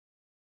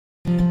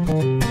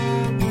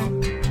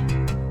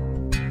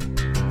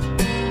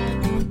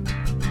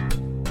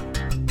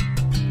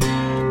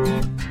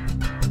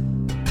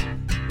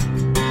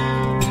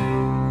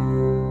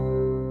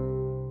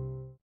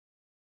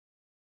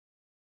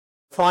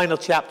Final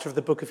chapter of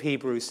the book of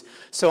Hebrews.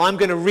 So I'm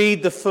going to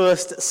read the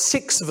first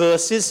 6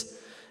 verses,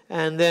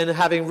 and then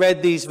having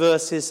read these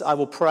verses, I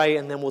will pray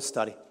and then we'll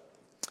study.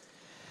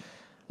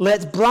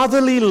 Let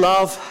brotherly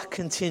love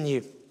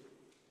continue.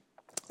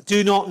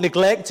 Do not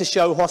neglect to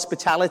show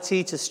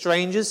hospitality to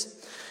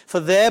strangers, for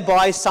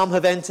thereby some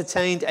have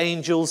entertained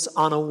angels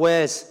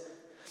unawares.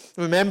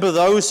 Remember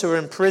those who are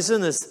in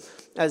prison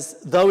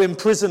as though in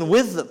prison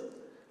with them,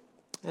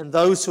 and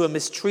those who are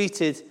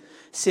mistreated,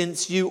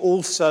 since you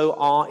also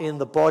are in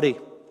the body.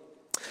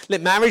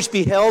 Let marriage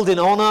be held in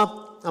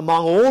honor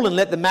among all, and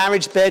let the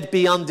marriage bed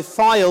be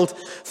undefiled,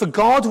 for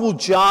God will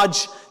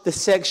judge the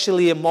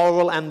sexually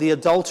immoral and the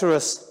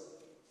adulterous.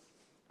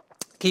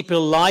 Keep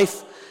your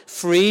life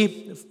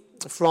free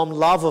from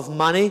love of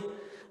money,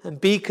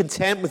 and be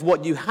content with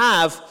what you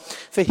have,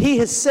 for he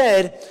has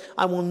said,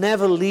 I will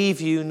never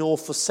leave you nor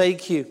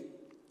forsake you.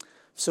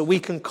 So we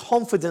can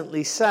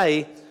confidently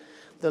say,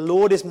 the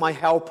Lord is my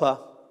helper.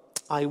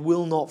 I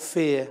will not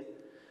fear.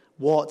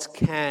 What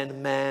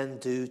can man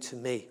do to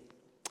me?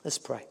 Let's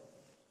pray.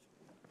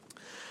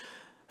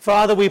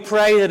 Father, we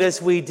pray that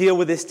as we deal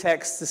with this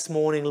text this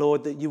morning,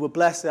 Lord, that you will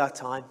bless our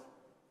time.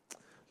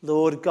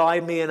 Lord,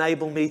 guide me,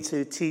 enable me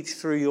to teach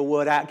through your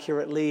word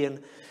accurately,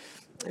 and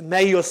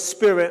may your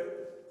Spirit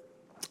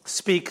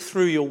speak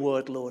through your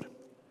word, Lord.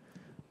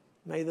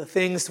 May the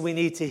things we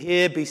need to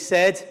hear be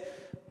said.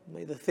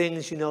 May the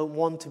things you don't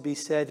want to be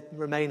said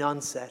remain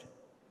unsaid.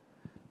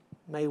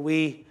 May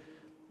we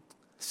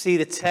see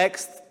the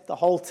text, the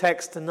whole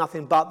text, and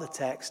nothing but the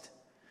text.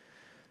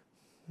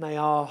 May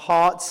our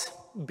hearts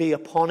be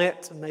upon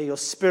it. May your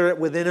Spirit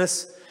within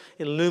us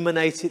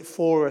illuminate it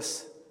for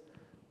us.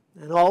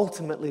 And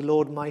ultimately,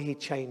 Lord, may he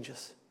change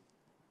us.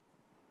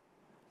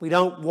 We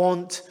don't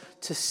want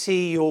to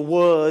see your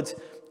word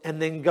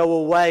and then go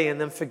away and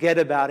then forget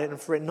about it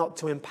and for it not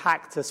to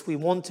impact us. We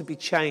want to be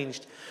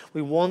changed.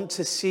 We want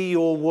to see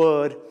your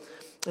word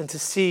and to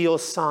see your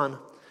Son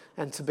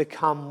and to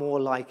become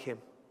more like him.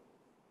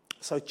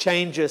 So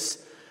change us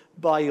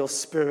by your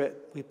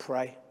Spirit, we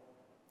pray.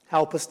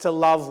 Help us to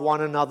love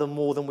one another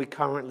more than we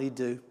currently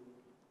do.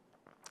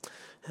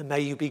 And may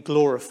you be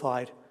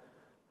glorified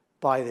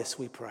by this,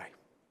 we pray.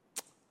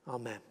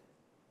 Amen.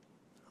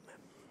 Amen.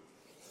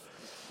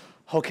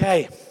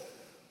 Okay.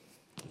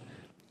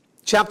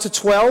 Chapter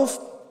 12.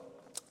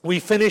 We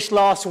finished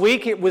last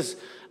week. It was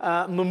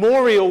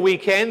Memorial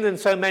Weekend, and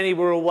so many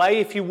were away.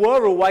 If you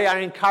were away, I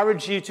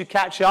encourage you to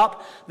catch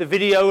up. The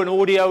video and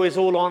audio is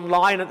all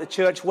online at the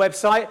church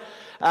website.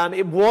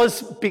 It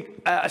was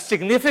a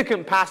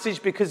significant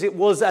passage because it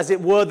was, as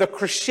it were, the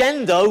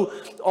crescendo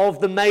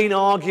of the main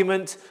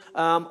argument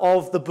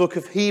of the book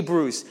of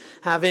Hebrews.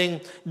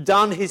 Having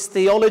done his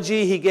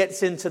theology, he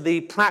gets into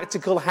the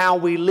practical how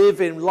we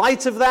live in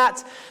light of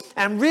that.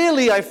 And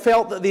really, I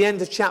felt that the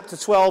end of chapter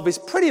 12 is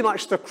pretty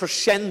much the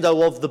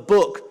crescendo of the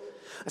book.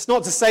 It's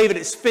not to say that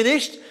it's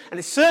finished, and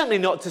it's certainly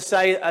not to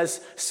say, as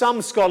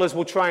some scholars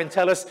will try and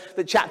tell us,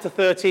 that chapter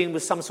 13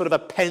 was some sort of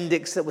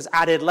appendix that was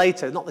added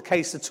later. Not the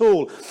case at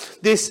all.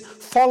 This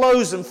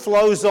follows and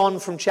flows on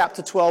from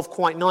chapter 12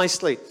 quite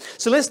nicely.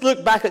 So let's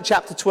look back at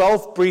chapter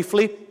 12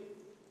 briefly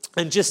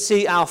and just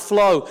see our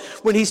flow.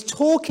 When he's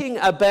talking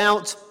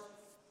about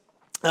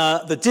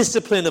the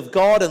discipline of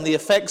God and the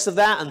effects of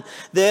that, and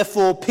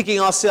therefore picking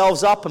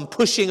ourselves up and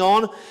pushing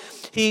on,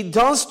 he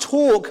does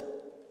talk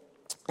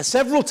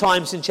several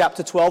times in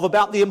chapter 12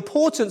 about the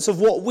importance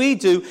of what we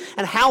do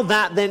and how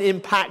that then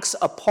impacts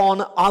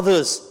upon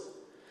others.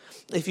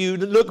 If you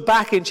look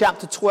back in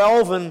chapter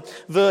 12 and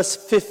verse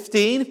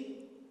 15,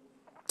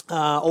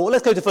 or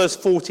let's go to verse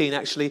 14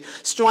 actually,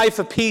 strive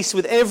for peace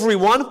with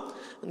everyone.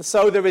 And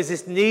so there is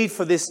this need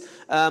for this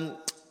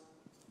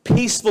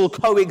peaceful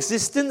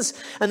coexistence.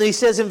 And he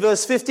says in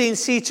verse 15,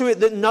 see to it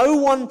that no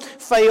one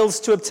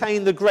fails to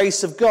obtain the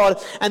grace of God,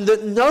 and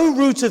that no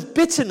root of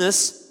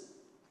bitterness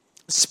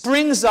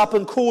springs up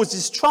and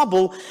causes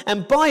trouble,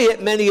 and by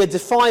it many are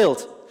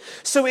defiled.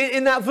 So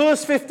in that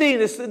verse 15,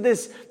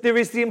 there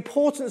is the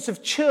importance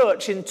of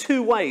church in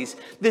 2 ways.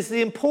 There's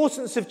the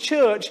importance of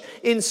church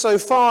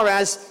insofar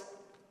as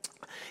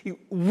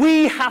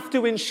we have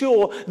to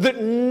ensure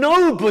that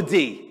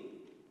nobody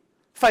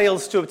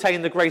fails to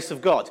obtain the grace of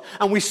God.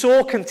 And we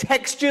saw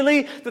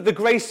contextually that the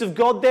grace of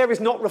God there is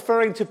not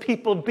referring to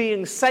people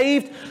being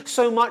saved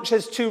so much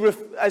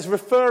as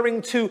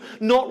referring to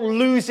not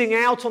losing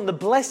out on the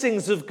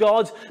blessings of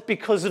God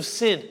because of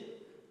sin.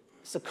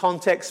 It's the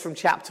context from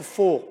chapter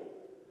 4.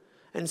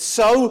 And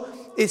so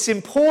it's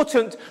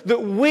important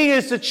that we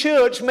as a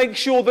church make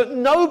sure that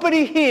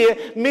nobody here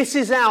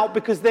misses out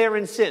because they're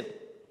in sin.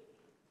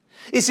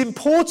 It's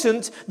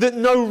important that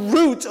no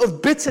root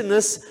of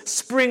bitterness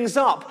springs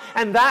up.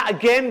 And that,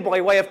 again,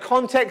 by way of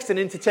context and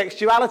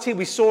intertextuality,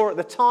 we saw at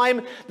the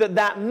time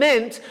that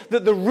meant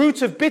that the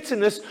root of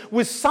bitterness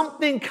was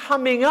something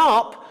coming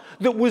up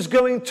that was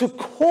going to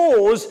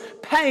cause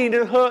pain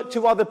and hurt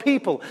to other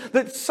people.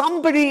 That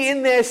somebody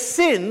in their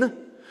sin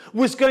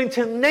was going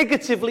to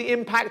negatively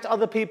impact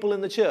other people in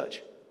the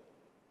church.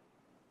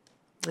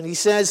 And he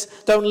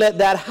says, don't let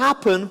that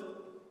happen,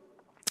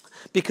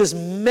 because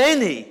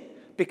many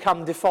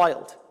become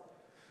defiled.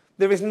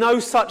 There is no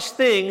such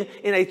thing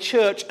in a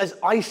church as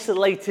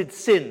isolated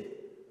sin.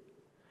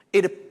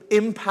 It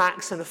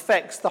impacts and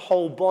affects the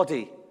whole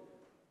body.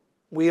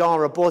 We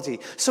are a body.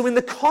 So in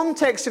the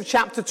context of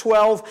chapter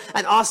 12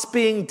 and us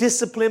being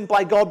disciplined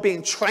by God,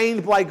 being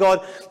trained by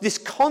God, this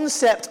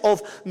concept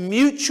of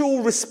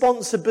mutual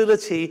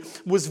responsibility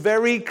was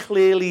very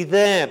clearly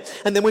there.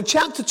 And then when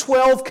chapter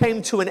 12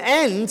 came to an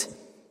end,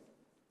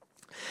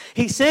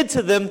 he said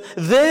to them,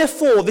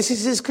 therefore, this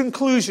is his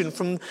conclusion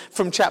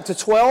from chapter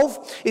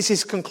 12. It's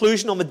his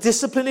conclusion on the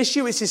discipline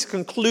issue. It's his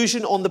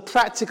conclusion on the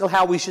practical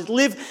how we should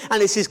live.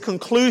 And it's his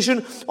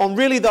conclusion on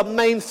really the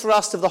main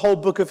thrust of the whole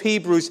book of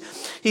Hebrews.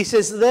 He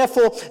says,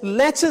 therefore,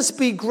 let us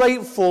be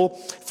grateful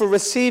for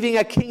receiving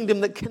a kingdom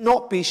that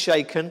cannot be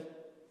shaken.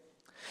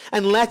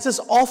 And let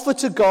us offer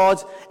to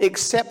God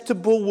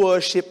acceptable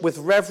worship with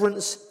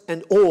reverence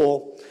and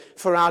awe,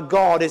 for our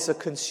God is a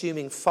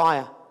consuming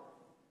fire.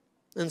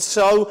 And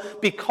so,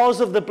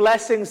 because of the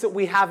blessings that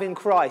we have in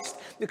Christ,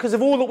 because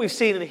of all that we've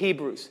seen in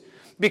Hebrews,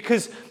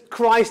 because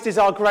Christ is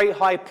our great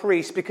high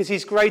priest, because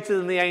he's greater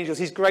than the angels,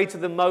 he's greater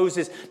than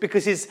Moses,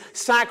 because his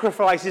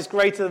sacrifice is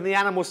greater than the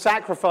animal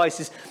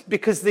sacrifices,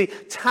 because the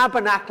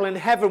tabernacle in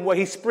heaven where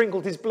he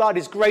sprinkled his blood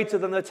is greater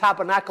than the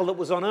tabernacle that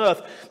was on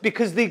earth,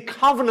 because the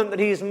covenant that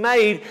he has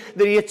made,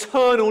 the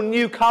eternal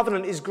new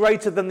covenant, is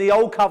greater than the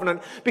old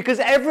covenant, because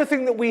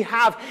everything that we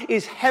have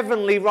is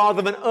heavenly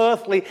rather than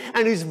earthly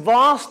and is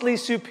vastly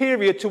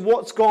superior to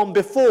what's gone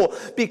before.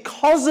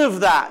 Because of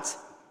that,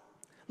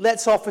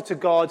 let's offer to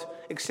God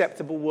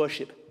acceptable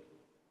worship.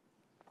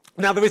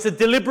 Now, there is a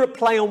deliberate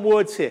play on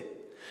words here.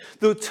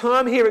 The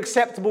term here,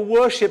 acceptable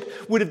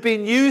worship, would have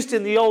been used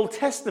in the Old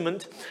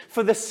Testament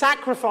for the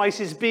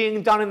sacrifices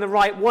being done in the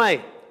right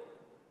way.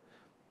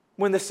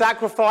 When the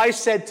sacrifice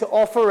said to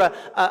offer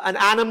an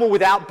animal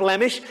without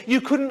blemish,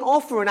 you couldn't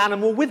offer an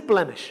animal with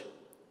blemish.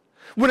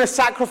 When a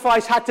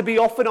sacrifice had to be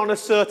offered on a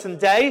certain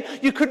day,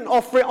 you couldn't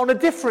offer it on a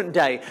different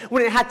day.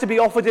 When it had to be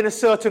offered in a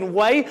certain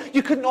way,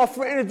 you couldn't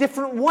offer it in a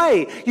different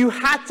way. You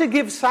had to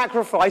give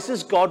sacrifice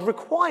as God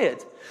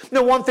required.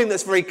 Now, one thing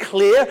that's very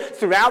clear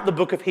throughout the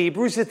book of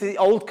Hebrews is that the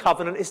old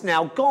covenant is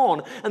now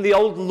gone, and the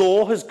old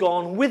law has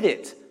gone with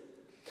it.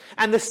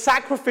 And the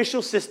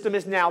sacrificial system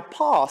is now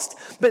past.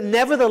 But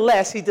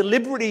nevertheless, he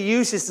deliberately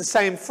uses the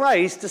same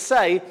phrase to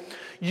say,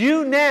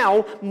 you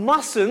now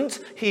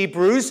mustn't,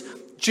 Hebrews,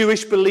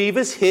 Jewish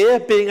believers here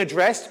being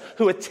addressed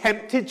who are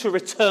tempted to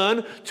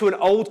return to an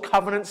old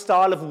covenant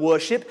style of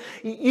worship.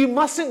 You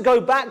mustn't go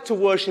back to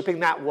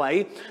worshiping that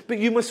way, but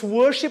you must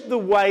worship the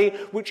way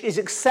which is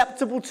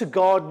acceptable to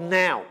God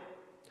now.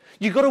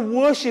 You've got to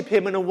worship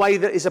him in a way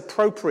that is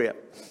appropriate.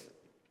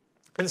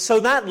 And so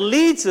that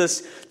leads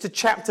us to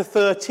chapter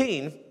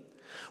 13,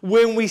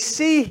 when we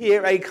see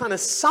here a kind of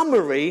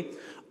summary,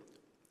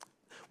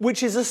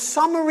 which is a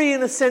summary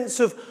in a sense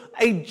of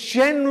a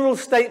general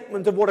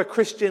statement of what a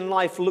Christian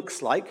life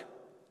looks like,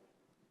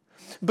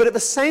 but at the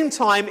same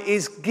time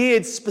is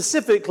geared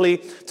specifically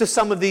to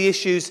some of the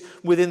issues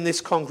within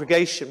this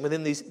congregation,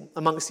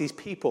 amongst these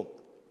people.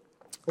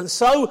 And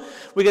so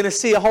we're going to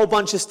see a whole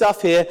bunch of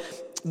stuff here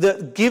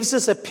that gives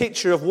us a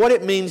picture of what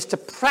it means to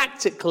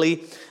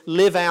practically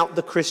live out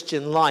the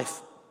Christian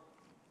life.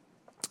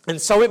 And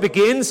so it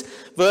begins,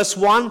 verse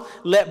 1,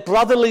 let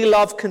brotherly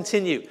love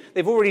continue.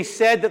 They've already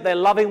said that they're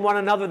loving one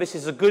another. This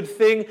is a good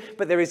thing,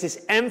 but there is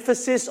this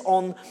emphasis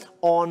on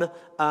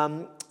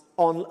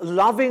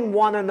loving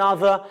one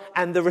another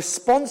and the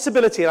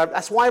responsibility.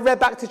 That's why I read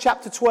back to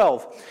chapter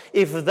 12.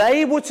 If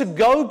they were to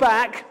go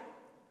back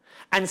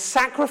and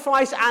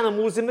sacrifice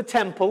animals in the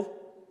temple,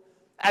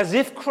 as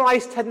if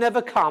Christ had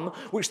never come,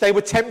 which they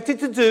were tempted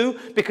to do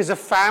because of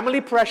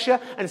family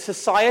pressure and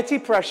society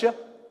pressure,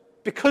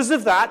 because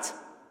of that,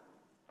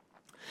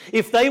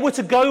 if they were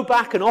to go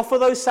back and offer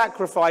those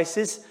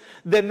sacrifices,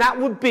 then that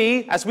would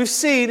be, as we've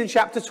seen in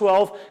chapter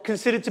 12,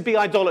 considered to be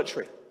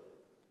idolatry.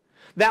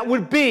 That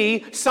would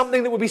be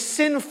something that would be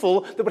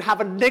sinful, that would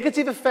have a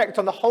negative effect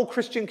on the whole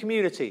Christian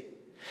community.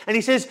 And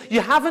he says,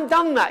 you haven't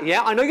done that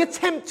yet. I know you're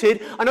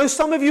tempted. I know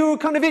some of you are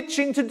kind of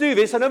itching to do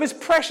this. I know there's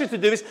pressure to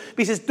do this. But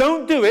he says,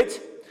 don't do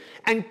it,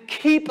 and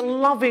keep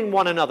loving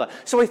one another.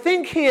 So I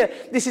think here,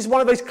 this is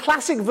one of those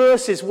classic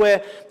verses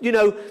where,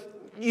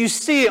 you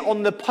see it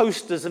on the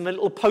posters and the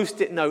little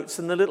post-it notes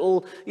and the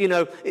little,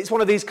 it's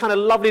one of these kind of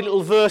lovely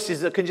little verses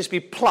that can just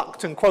be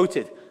plucked and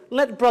quoted.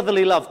 Let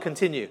brotherly love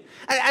continue.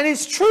 And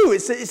it's true.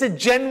 It's a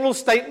general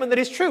statement that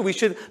is true. We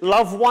should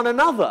love one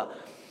another.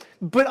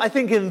 But I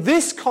think in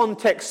this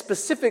context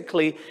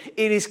specifically,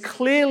 it is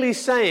clearly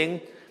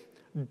saying,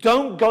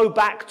 don't go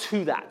back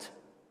to that.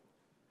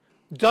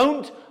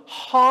 Don't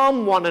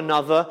harm one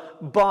another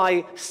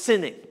by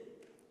sinning.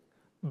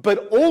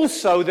 But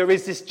also there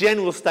is this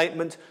general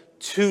statement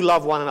to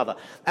love one another.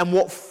 And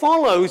what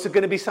follows are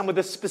going to be some of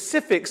the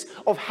specifics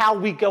of how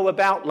we go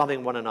about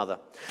loving one another.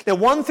 Now,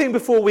 one thing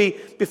before we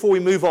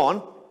move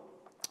on,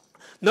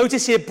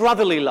 notice here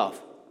brotherly love.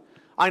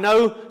 I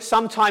know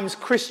sometimes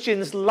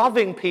Christians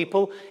loving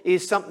people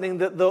is something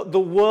that the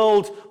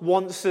world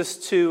wants us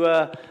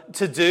to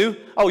do.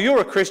 Oh,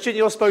 you're a Christian,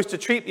 you're supposed to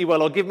treat me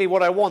well or give me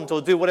what I want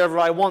or do whatever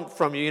I want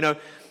from you,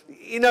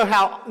 You know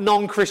how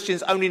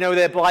non-Christians only know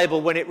their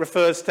Bible when it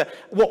refers to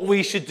what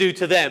we should do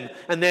to them,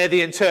 and they're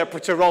the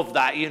interpreter of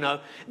that,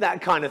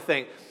 that kind of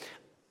thing.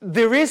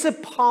 There is a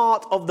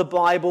part of the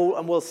Bible,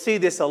 and we'll see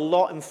this a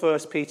lot in 1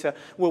 Peter,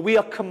 where we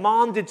are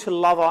commanded to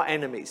love our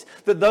enemies.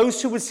 That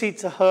those who would seek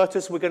to hurt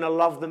us, we're going to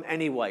love them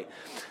anyway.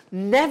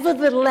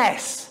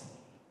 Nevertheless,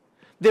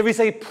 there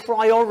is a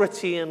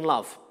priority in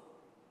love.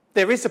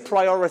 There is a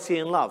priority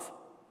in love.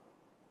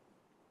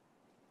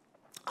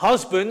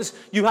 Husbands,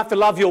 you have to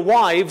love your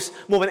wives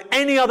more than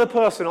any other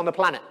person on the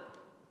planet.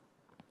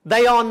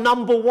 They are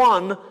number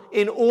one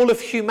in all of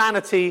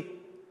humanity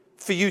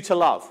for you to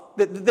love.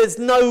 There's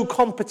no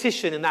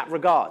competition in that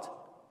regard.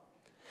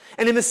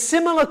 And in a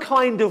similar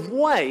kind of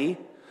way,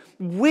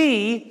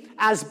 we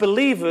as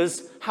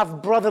believers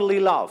have brotherly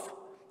love.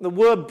 The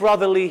word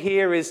brotherly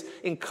here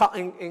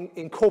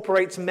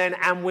incorporates men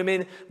and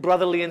women,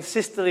 brotherly and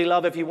sisterly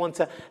love, if you want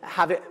to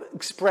have it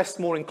expressed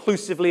more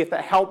inclusively, if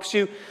that helps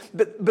you.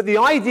 But the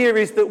idea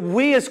is that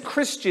we as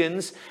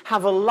Christians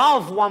have a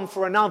love one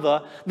for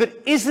another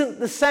that isn't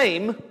the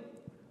same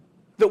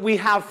that we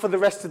have for the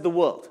rest of the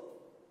world.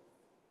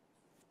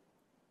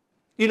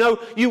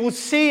 You will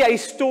see a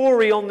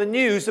story on the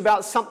news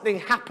about something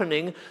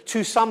happening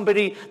to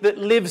somebody that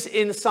lives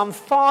in some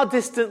far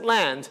distant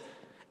land,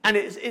 and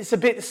it's a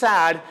bit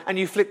sad, and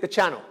you flick the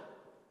channel.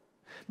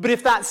 But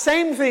if that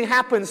same thing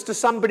happens to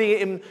somebody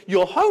in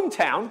your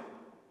hometown,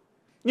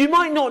 you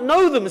might not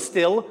know them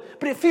still,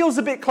 but it feels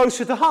a bit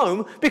closer to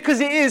home because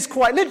it is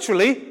quite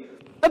literally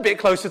a bit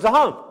closer to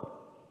home.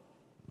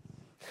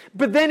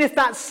 But then if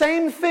that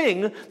same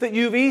thing that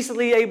you've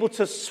easily able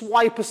to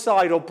swipe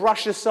aside or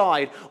brush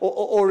aside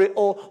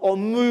or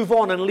move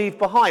on and leave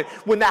behind,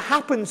 when that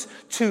happens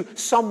to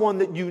someone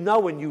that you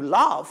know and you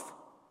love,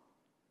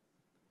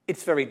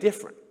 it's very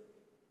different.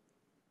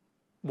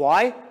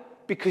 Why?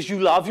 Because you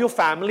love your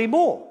family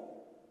more.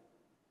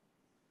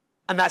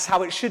 And that's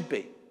how it should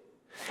be.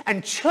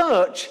 And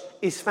church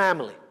is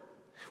family.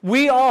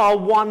 We are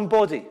one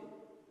body.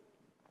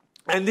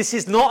 And this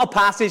is not a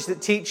passage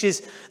that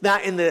teaches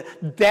that in the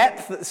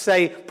depth that,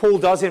 say, Paul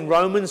does in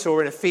Romans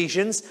or in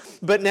Ephesians.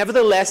 But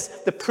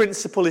nevertheless, the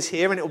principle is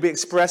here and it will be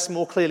expressed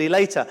more clearly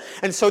later.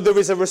 And so there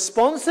is a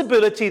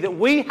responsibility that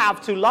we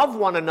have to love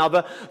one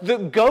another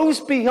that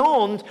goes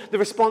beyond the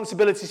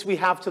responsibilities we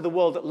have to the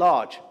world at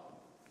large.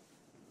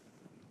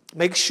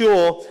 Make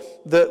sure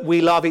that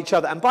we love each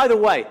other. And by the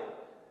way,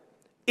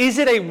 is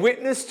it a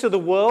witness to the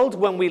world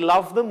when we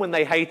love them, when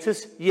they hate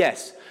us?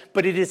 Yes.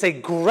 But it is a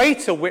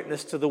greater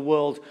witness to the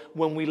world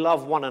when we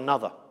love one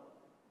another.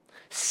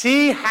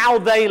 See how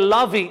they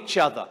love each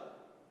other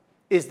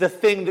is the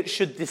thing that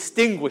should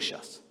distinguish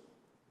us.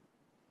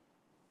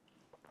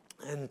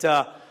 And,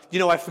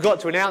 I forgot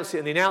to announce it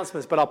in the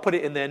announcements, but I'll put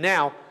it in there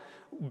now.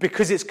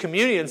 Because it's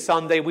Communion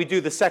Sunday, we do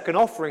the second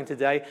offering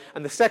today.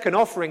 And the second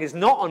offering is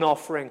not an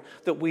offering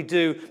that we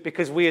do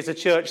because we as a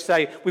church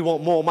say we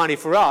want more money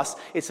for us.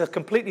 It's a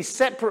completely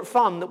separate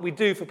fund that we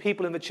do for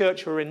people in the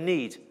church who are in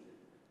need.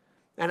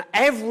 And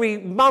every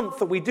month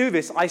that we do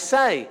this, I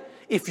say,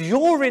 if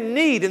you're in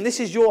need and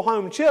this is your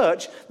home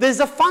church, there's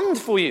a fund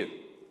for you.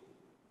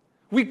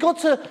 We've got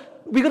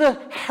to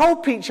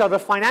help each other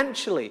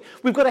financially.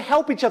 We've got to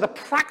help each other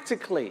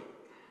practically.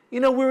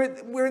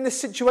 We're in this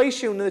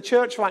situation in the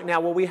church right now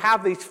where we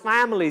have these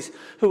families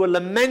who are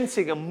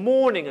lamenting and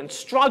mourning and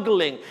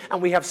struggling,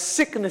 and we have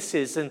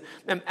sicknesses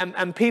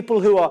and people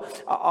who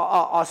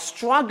are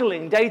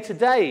struggling day to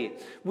day.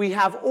 We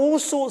have all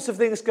sorts of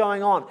things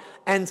going on,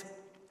 and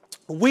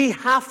we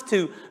have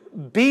to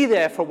be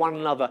there for one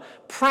another,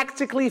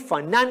 practically,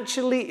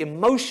 financially,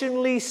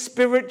 emotionally,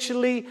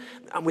 spiritually,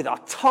 and with our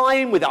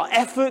time, with our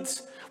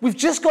efforts. We've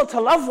just got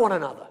to love one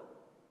another.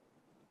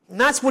 And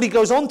that's what he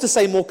goes on to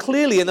say more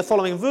clearly in the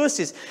following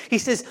verses. He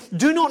says,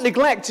 do not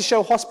neglect to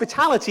show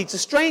hospitality to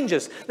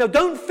strangers. Now,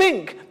 don't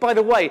think, by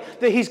the way,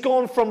 that he's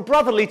gone from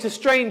brotherly to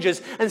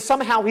strangers and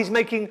somehow he's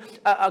making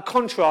a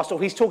contrast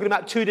or he's talking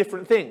about two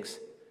different things.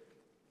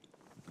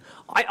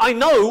 I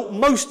know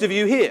most of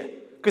you here,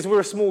 because we're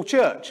a small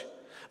church.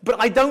 But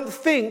I don't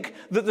think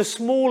that the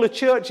smaller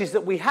churches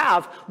that we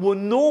have were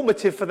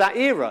normative for that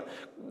era.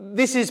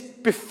 This is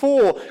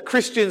before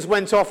Christians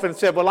went off and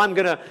said, well, I'm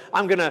going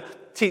to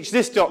teach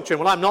this doctrine.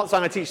 Well, I'm not, so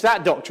I'm going to teach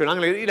that doctrine.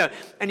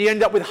 And you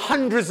end up with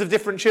hundreds of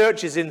different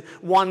churches in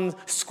 1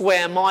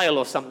 square mile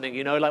or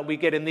something, like we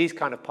get in these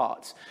kind of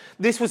parts.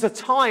 This was a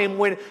time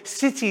when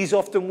cities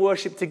often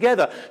worshiped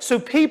together. So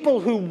people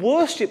who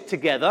worshiped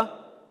together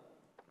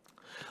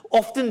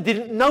often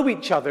didn't know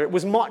each other. It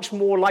was much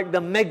more like the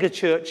mega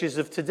churches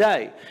of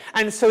today.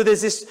 And so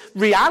there's this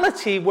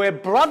reality where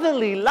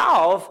brotherly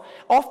love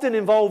often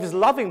involves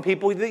loving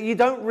people that you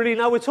don't really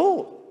know at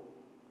all.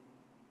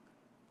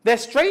 They're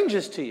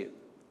strangers to you.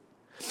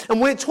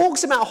 And when it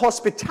talks about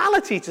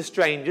hospitality to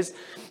strangers,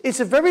 it's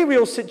a very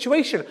real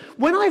situation.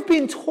 When I've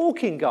been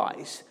talking,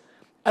 guys,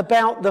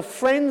 about the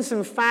friends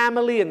and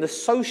family and the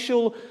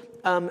social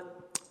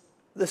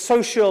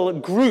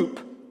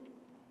group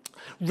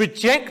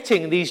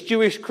rejecting these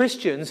Jewish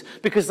Christians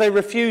because they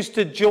refused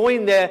to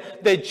join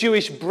their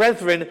Jewish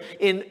brethren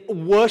in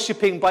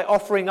worshipping by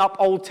offering up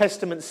Old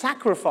Testament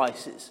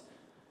sacrifices.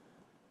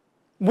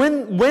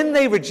 When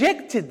they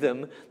rejected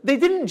them, they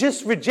didn't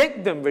just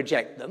reject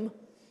them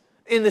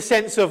in the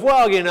sense of,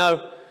 well,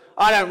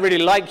 I don't really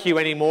like you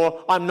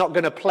anymore. I'm not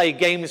going to play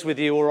games with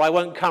you, or I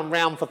won't come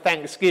round for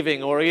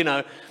Thanksgiving, or,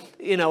 I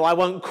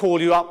won't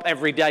call you up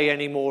every day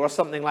anymore, or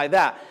something like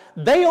that.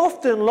 They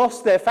often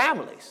lost their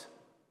families.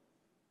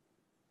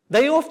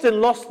 They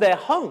often lost their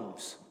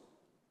homes.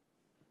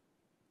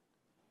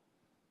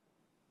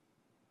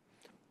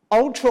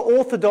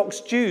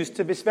 Ultra-Orthodox Jews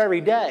to this very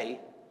day,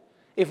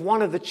 if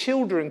one of the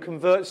children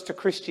converts to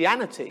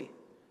Christianity,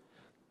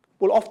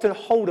 will often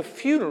hold a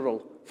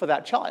funeral for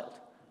that child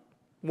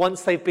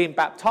once they've been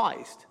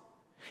baptized.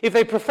 If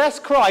they profess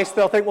Christ,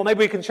 they'll think, well, maybe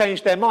we can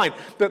change their mind.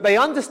 But they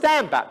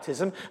understand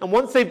baptism, and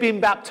once they've been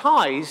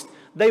baptized,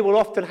 they will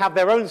often have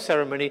their own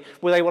ceremony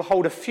where they will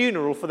hold a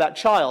funeral for that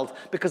child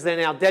because they're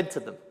now dead to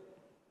them.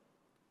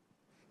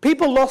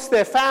 People lost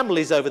their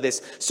families over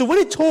this. So when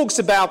it talks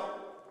about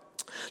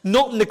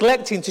not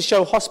neglecting to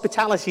show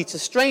hospitality to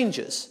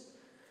strangers,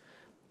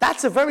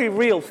 that's a very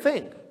real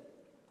thing.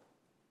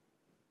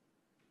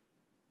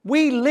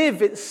 We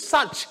live in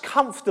such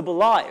comfortable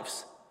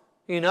lives,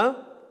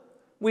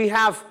 We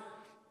have,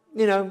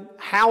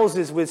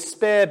 houses with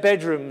spare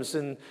bedrooms,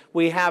 and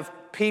we have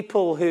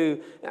people who,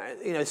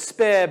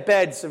 spare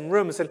beds and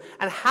rooms. And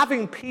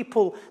having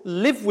people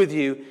live with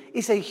you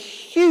is a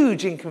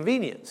huge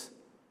inconvenience.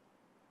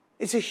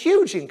 It's a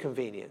huge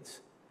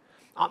inconvenience.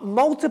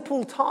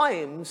 Multiple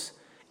times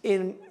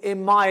in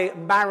my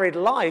married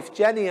life,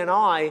 Jenny and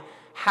I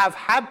have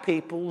had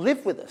people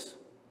live with us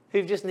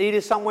who've just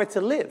needed somewhere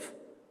to live.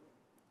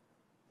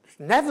 It's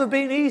never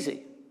been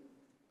easy.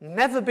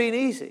 Never been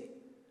easy.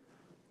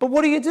 But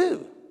what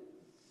do?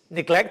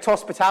 Neglect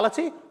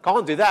hospitality?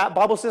 Can't do that.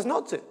 Bible says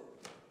not to.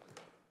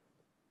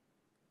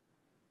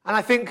 And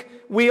I think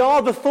we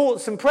are the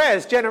thoughts and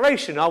prayers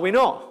generation, are we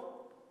not?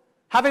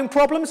 Having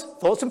problems?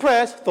 Thoughts and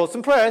prayers, thoughts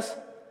and prayers.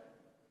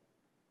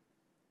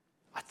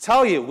 I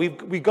tell you,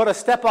 we've got to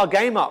step our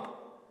game up.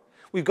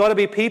 We've got to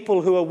be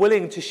people who are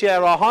willing to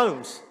share our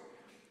homes,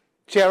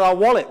 share our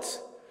wallets,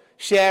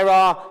 share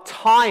our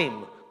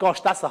time.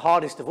 Gosh, that's the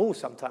hardest of all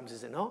sometimes,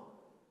 is it not?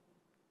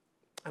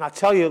 And I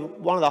tell you,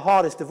 one of the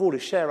hardest of all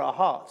is share our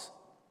hearts.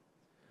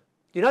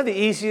 You know the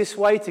easiest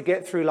way to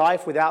get through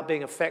life without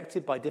being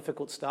affected by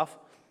difficult stuff?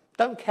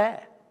 Don't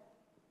care.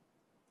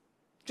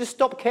 Just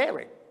stop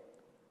caring.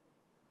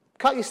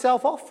 Cut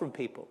yourself off from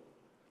people.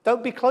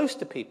 Don't be close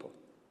to people.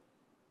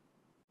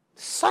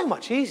 So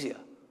much easier.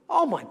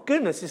 Oh my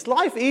goodness, is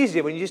life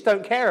easier when you just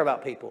don't care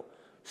about people?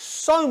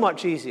 So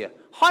much easier.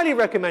 Highly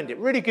recommend it.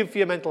 Really good for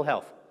your mental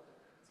health.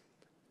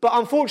 But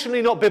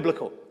unfortunately not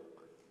biblical.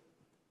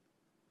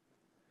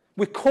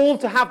 We're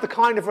called to have the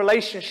kind of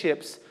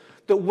relationships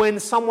that when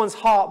someone's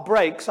heart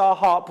breaks, our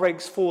heart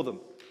breaks for them.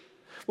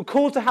 We're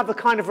called to have the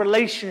kind of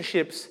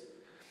relationships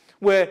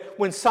where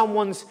when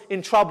someone's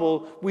in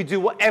trouble, we do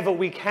whatever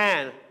we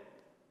can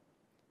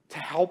to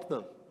help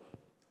them.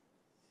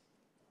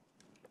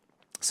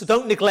 So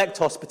don't neglect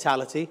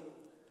hospitality.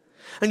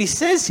 And he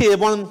says here,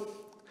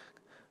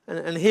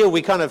 and here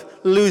we kind of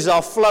lose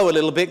our flow a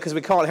little bit because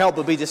we can't help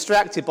but be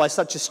distracted by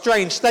such a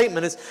strange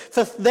statement as,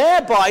 for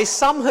thereby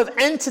some have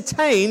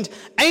entertained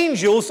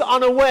angels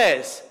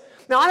unawares.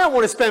 Now, I don't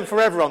want to spend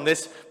forever on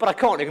this, but I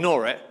can't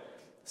ignore it.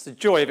 It's the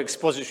joy of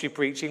expository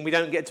preaching. We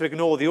don't get to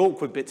ignore the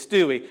awkward bits,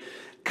 do we?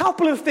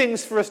 Couple of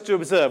things for us to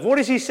observe. What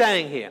is he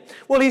saying here?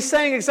 Well, he's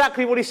saying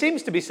exactly what he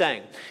seems to be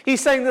saying. He's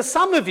saying that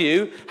some of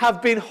you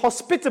have been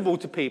hospitable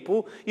to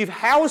people, you've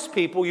housed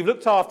people, you've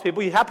looked after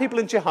people, you've had people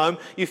into your home,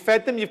 you've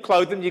fed them, you've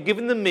clothed them, you've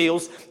given them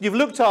meals, you've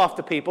looked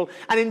after people,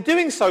 and in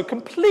doing so,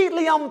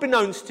 completely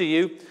unbeknownst to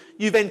you,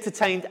 you've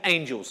entertained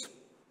angels.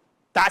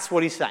 That's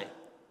what he's saying.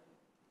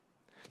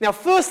 Now,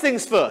 first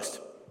things first.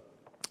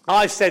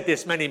 I've said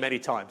this many, many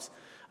times,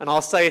 and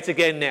I'll say it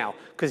again now,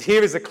 because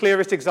here is the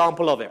clearest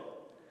example of it.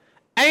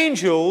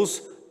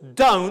 Angels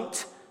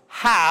don't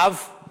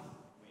have,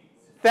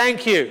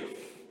 thank you.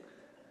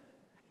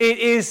 It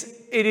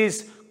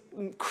is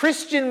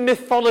Christian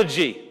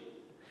mythology,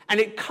 and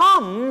it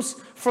comes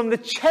from the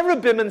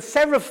cherubim and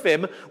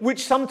seraphim,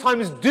 which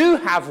sometimes do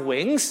have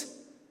wings,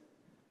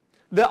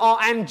 that are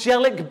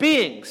angelic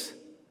beings.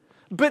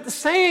 But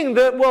saying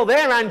that, well,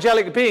 they're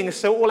angelic beings,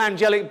 so all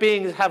angelic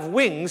beings have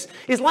wings,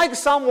 is like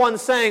someone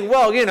saying,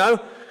 well,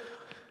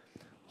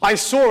 I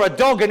saw a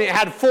dog and it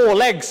had 4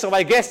 legs, so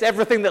I guess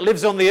everything that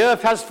lives on the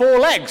earth has 4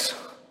 legs.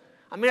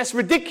 I mean, that's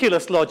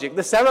ridiculous logic.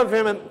 The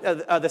seraphim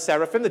are the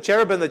seraphim, the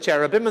cherubim are the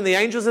cherubim, and the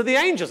angels are the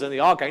angels, and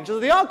the archangels are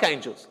the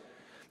archangels.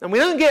 And we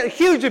don't get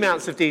huge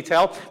amounts of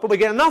detail, but we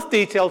get enough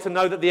detail to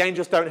know that the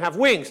angels don't have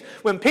wings.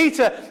 When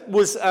Peter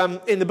was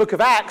in the book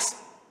of Acts,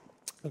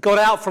 got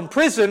out from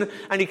prison,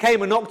 and he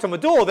came and knocked on the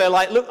door, they're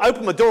like, look,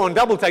 open the door and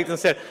double-taked and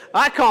said,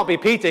 that can't be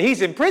Peter,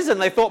 he's in prison.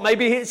 They thought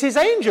maybe it's his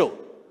angel.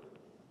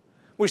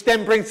 which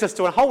then brings us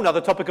to a whole other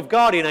topic of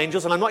guardian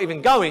angels, and I'm not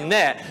even going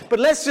there. But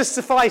let's just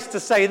suffice to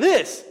say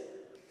this,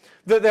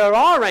 that there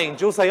are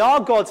angels, they are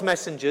God's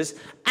messengers,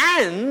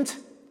 and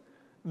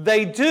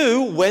they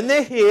do, when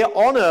they're here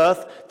on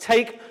earth,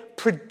 take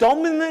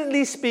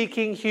predominantly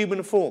speaking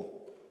human form.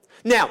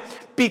 Now,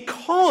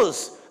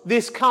 because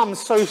this comes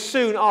so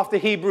soon after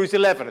Hebrews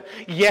 11.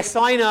 Yes,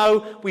 I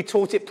know, we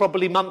taught it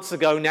probably months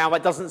ago now.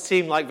 It doesn't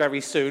seem like very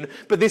soon.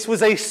 But this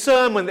was a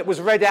sermon that was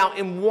read out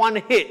in one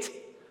hit.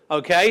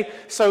 Okay?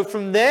 So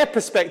from their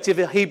perspective,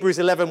 Hebrews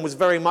 11 was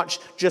very much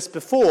just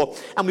before.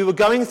 And we were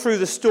going through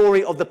the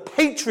story of the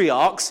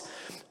patriarchs.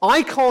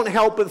 I can't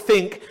help but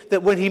think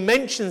that when he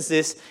mentions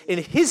this,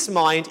 in his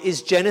mind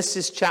is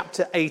Genesis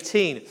chapter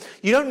 18.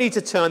 You don't need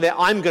to turn there.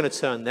 I'm going to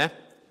turn there.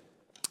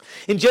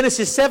 In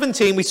Genesis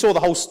 17, we saw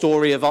the whole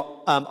story of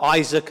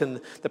Isaac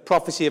and the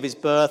prophecy of his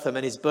birth and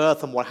his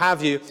birth and what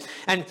have you.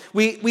 And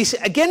we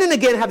again and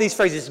again have these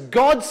phrases,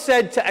 God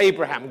said to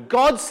Abraham,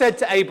 God said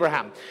to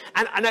Abraham.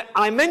 And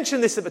I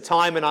mentioned this at the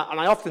time, and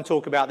I often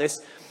talk about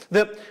this,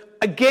 that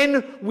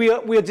again, we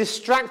are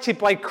distracted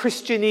by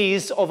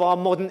Christianese of our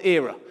modern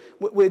era.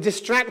 We're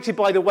distracted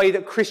by the way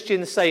that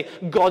Christians say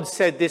God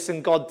said this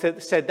and God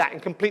said that in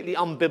completely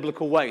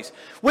unbiblical ways.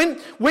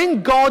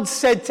 When God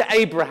said to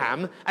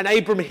Abraham, and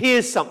Abraham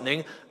hears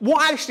something,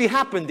 what actually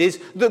happened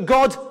is that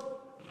God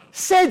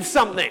said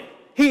something.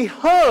 He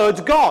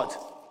heard God.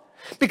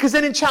 Because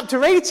then in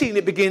chapter 18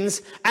 it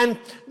begins, and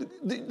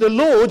the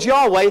Lord,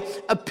 Yahweh,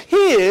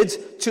 appeared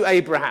to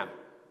Abraham.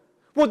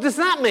 What does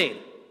that mean?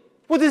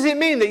 What does it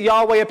mean that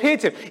Yahweh appeared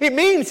to him? It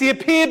means he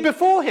appeared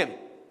before him.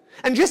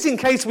 And just in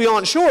case we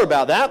aren't sure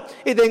about that,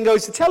 it then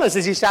goes to tell us,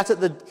 as he sat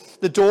at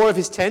the door of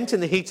his tent in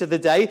the heat of the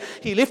day,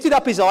 he lifted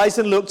up his eyes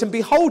and looked, and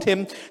behold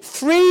him,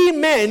 3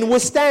 men were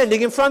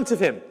standing in front of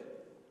him.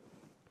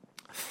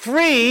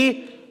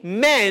 3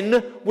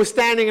 men were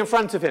standing in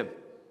front of him.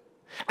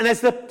 And as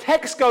the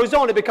text goes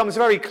on, it becomes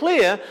very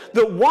clear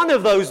that one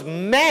of those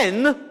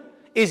men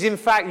is in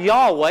fact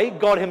Yahweh,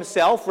 God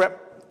himself,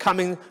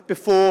 coming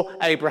before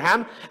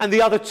Abraham, and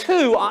the other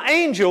 2 are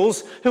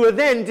angels who are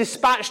then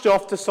dispatched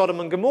off to Sodom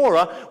and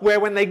Gomorrah,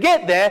 where when they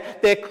get there,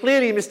 they're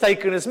clearly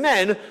mistaken as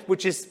men,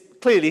 which is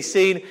clearly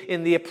seen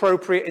in the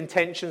appropriate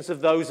intentions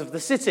of those of the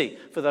city,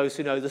 for those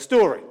who know the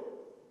story.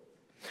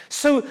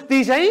 So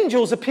these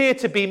angels appear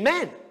to be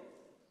men.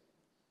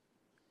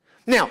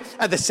 Now,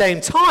 at the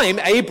same time,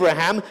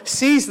 Abraham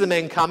sees the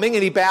men coming,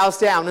 and he bows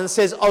down and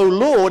says, "O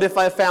Lord, if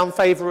I have found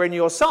favor in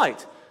your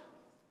sight."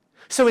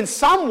 So in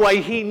some way,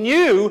 he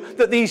knew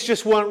that these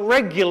just weren't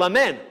regular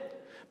men.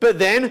 But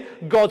then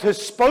God has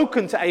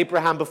spoken to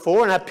Abraham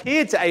before and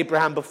appeared to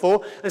Abraham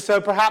before. And so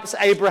perhaps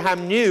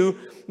Abraham knew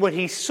when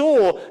he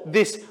saw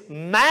this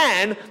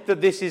man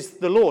that this is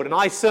the Lord. And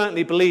I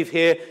certainly believe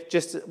here,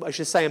 just I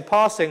should say in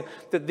passing,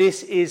 that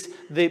this is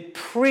the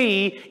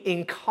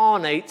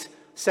pre-incarnate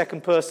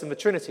second person of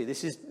the Trinity.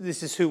 This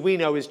is who we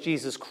know as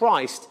Jesus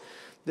Christ,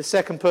 the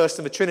second person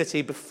of the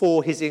Trinity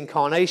before his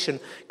incarnation,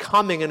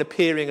 coming and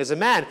appearing as a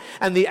man.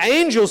 And the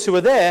angels who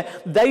are there,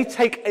 they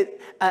take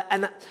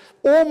an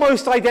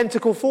almost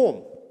identical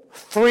form.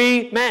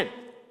 3 men.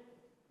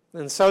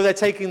 And so they're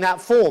taking that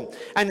form.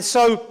 And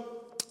so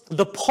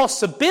the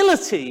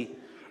possibility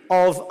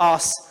of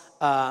us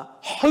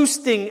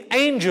hosting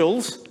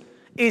angels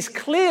is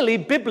clearly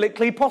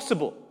biblically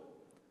possible.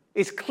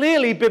 It's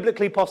clearly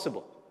biblically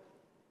possible.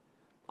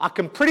 I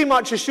can pretty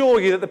much assure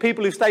you that the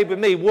people who stayed with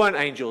me weren't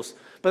angels.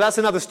 But that's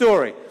another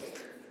story.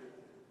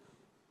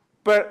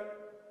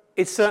 But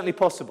it's certainly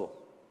possible.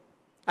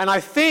 And I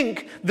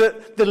think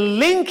that the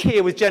link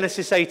here with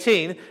Genesis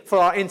 18, for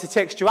our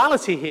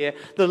intertextuality here,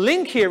 the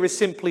link here is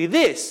simply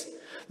this,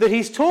 that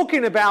he's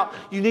talking about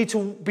you need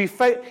to be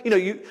faithful.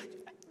 Do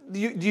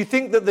you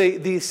think that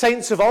the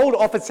saints of old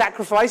offered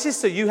sacrifices,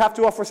 so you have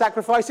to offer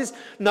sacrifices?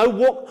 No,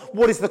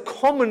 what is the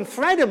common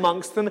thread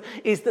amongst them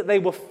is that they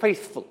were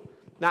faithful.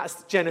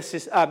 That's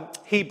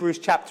Hebrews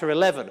chapter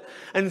 11.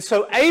 And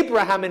so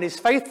Abraham in his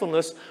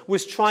faithfulness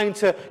was trying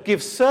to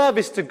give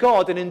service to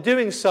God, and in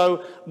doing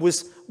so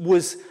was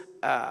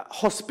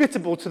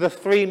hospitable to the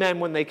 3 men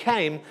when they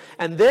came.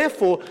 And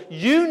therefore,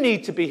 you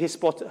need to be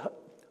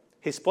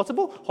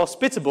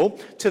hospitable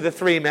to the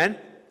 3 men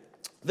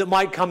that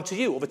might come to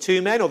you, or the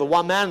 2 men, or the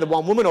 1 man, the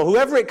 1 woman, or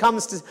whoever it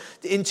comes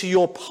into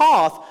your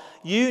path.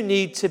 You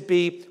need to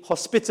be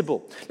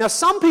hospitable. Now,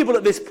 some people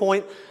at this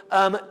point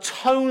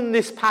tone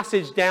this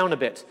passage down a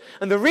bit.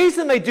 And the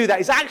reason they do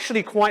that is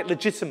actually quite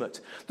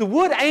legitimate. The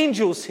word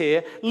angels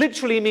here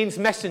literally means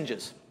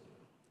messengers.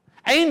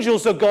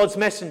 Angels are God's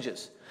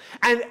messengers.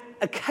 And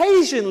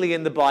occasionally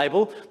in the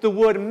Bible, the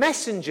word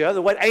messenger,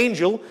 the word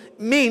angel,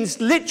 means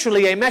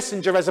literally a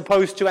messenger as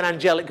opposed to an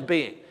angelic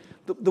being.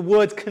 The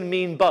word can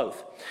mean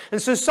both.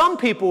 And so some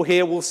people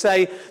here will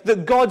say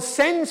that God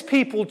sends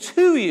people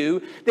to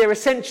you. They're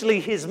essentially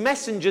his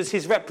messengers,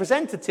 his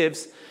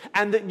representatives,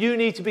 and that you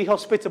need to be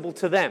hospitable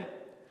to them.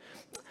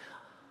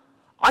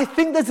 I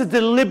think there's a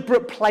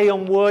deliberate play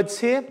on words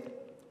here.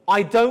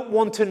 I don't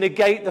want to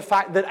negate the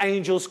fact that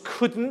angels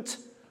couldn't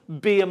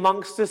be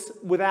amongst us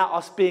without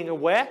us being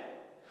aware.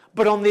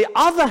 But on the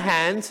other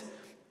hand,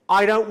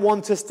 I don't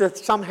want us to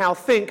somehow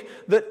think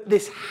that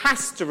this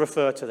has to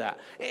refer to that.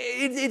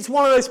 It's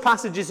one of those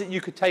passages that you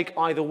could take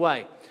either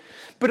way.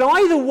 But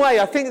either way,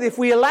 I think that if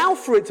we allow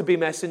for it to be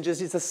messengers,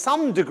 to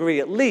some degree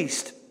at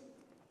least,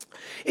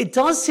 it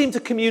does seem to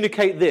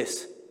communicate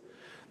this,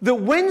 that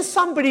when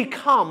somebody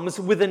comes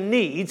with a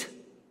need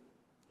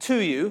to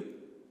you,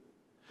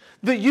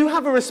 that you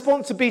have a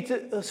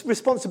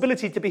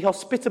responsibility to be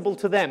hospitable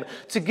to them,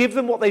 to give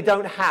them what they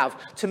don't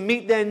have, to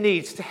meet their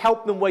needs, to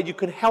help them where you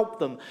can help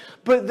them,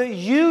 but that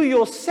you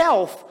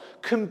yourself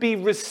can be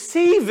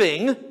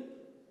receiving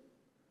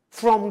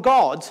from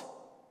God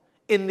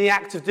in the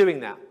act of doing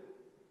that.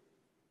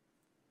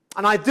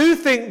 And I do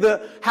think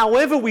that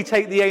however we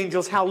take the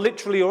angels, how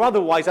literally or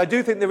otherwise, I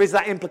do think there is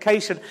that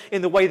implication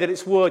in the way that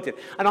it's worded.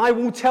 And I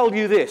will tell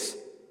you this.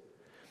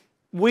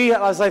 We,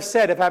 as I've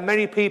said, have had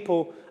many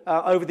people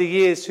over the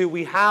years who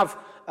we have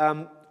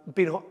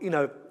been,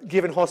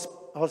 given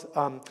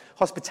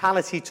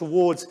hospitality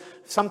towards,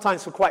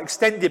 sometimes for quite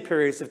extended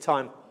periods of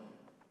time.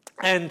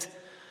 And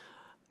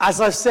as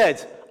I've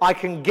said, I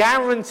can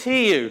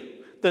guarantee you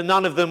that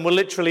none of them were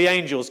literally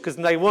angels, because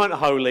they weren't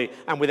holy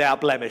and without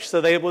blemish.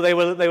 So they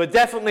were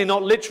definitely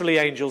not literally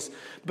angels.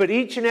 But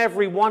each and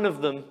every one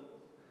of them,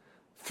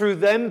 through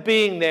them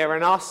being there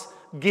and us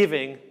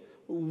giving,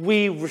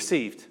 we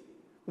received.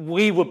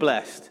 We were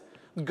blessed.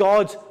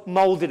 God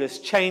molded us,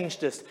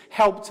 changed us,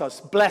 helped us,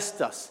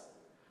 blessed us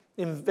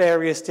in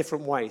various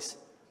different ways.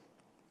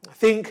 I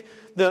think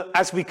that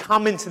as we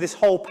come into this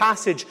whole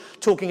passage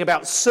talking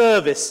about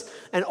service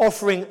and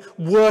offering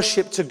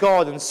worship to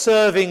God and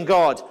serving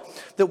God,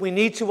 that we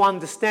need to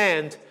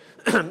understand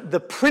the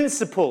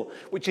principle,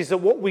 which is that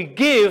what we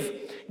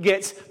give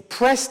gets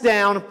pressed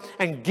down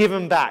and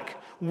given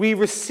back. We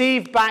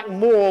receive back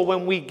more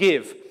when we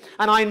give.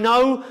 And I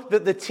know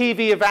that the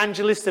TV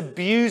evangelists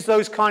abuse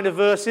those kind of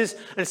verses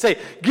and say,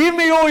 give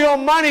me all your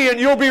money and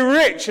you'll be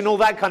rich, and all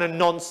that kind of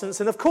nonsense.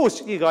 And of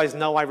course, you guys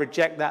know I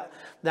reject that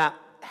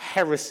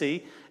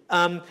heresy.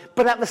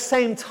 But at the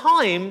same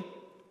time,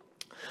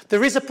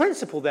 there is a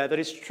principle there that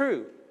is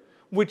true,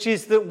 which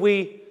is that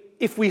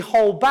if we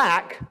hold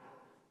back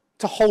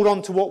to hold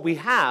on to what we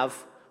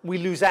have, we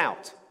lose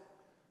out.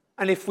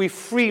 And if we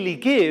freely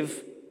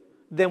give,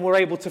 then we're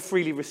able to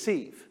freely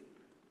receive.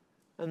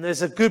 And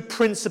there's a good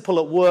principle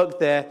at work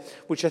there,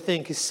 which I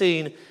think is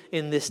seen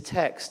in this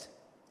text.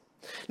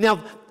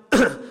 Now,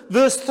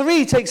 verse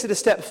 3 takes it a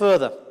step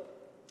further.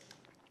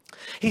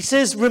 He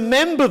says,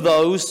 remember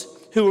those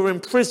who are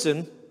in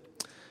prison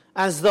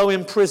as though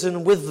in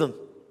prison with them,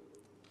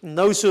 and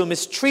those who are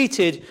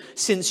mistreated,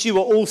 since you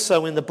are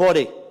also in the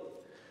body.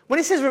 When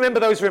he says remember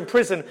those who are in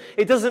prison,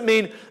 it doesn't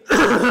mean,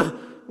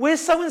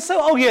 where's so-and-so?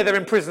 Oh yeah, they're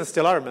in prison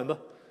still, I remember.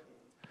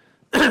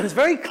 It's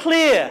very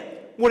clear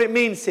what it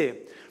means here.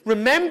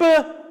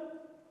 Remember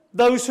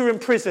those who are in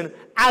prison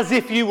as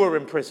if you were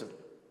in prison.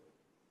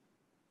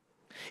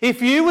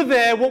 If you were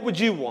there, what would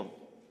you want?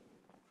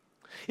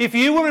 If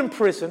you were in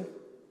prison,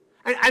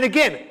 and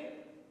again,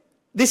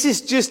 this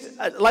is just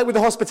like with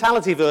the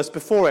hospitality verse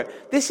before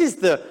it, this is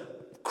the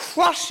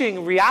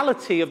crushing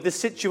reality of the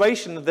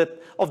situation of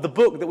the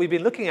book that we've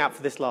been looking at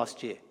for this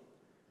last year.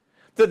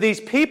 That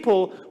these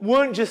people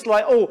weren't just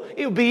like, oh,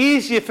 it would be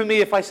easier for me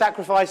if I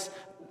sacrifice,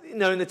 in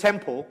the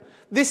temple.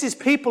 This is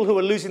people who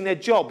are losing their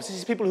jobs. This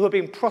is people who are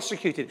being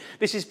prosecuted.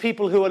 This is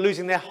people who are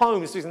losing their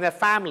homes, losing their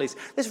families.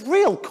 There's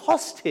real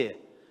cost here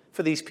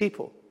for these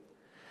people.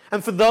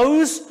 And for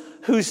those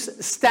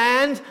whose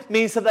stand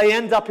means that they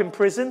end up in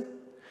prison,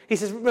 he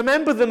says,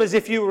 remember them as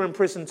if you were in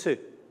prison too.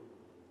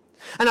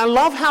 And I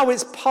love how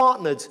it's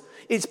partnered,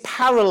 it's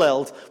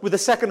paralleled with the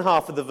second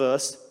half of the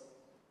verse.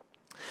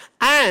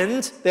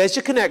 And, there's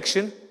your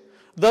connection,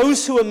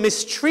 those who are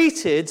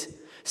mistreated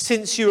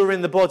since you are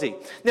in the body.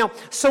 Now,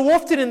 so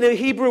often in the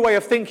Hebrew way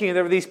of thinking,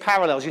 there are these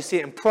parallels. You see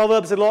it in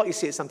Proverbs a lot. You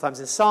see it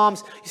sometimes in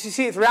Psalms. You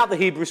see it throughout the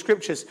Hebrew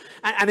scriptures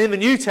and in the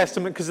New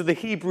Testament because of the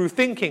Hebrew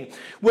thinking,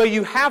 where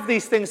you have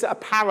these things that are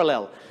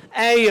parallel.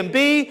 A and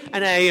B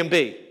and A and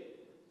B.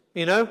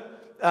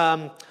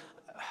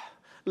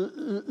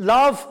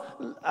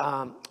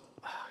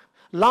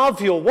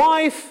 Love your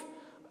wife,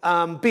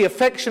 be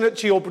affectionate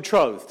to your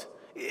betrothed.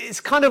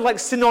 It's kind of like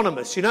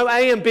synonymous,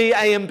 A and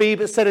B,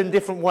 but said in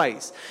different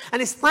ways.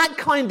 And it's that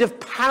kind of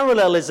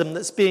parallelism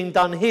that's being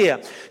done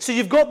here. So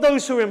you've got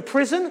those who are in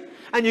prison,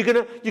 and you're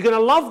going to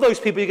love those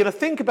people, you're going to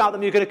think about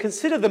them, you're going to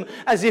consider them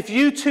as if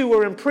you too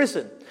were in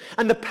prison.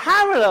 And the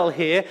parallel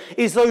here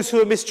is those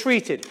who are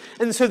mistreated.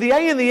 And so the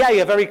A and the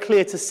A are very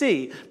clear to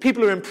see.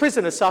 People who are in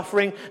prison are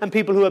suffering, and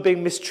people who are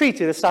being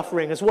mistreated are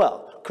suffering as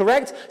well.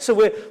 Correct? So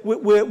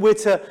we're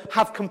to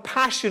have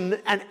compassion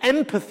and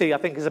empathy, I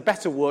think is a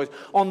better word,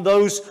 on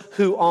those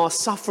who are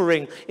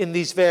suffering in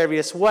these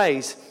various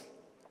ways.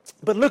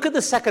 But look at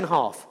the second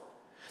half.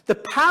 The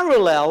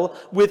parallel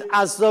with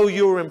as though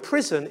you're in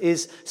prison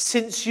is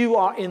since you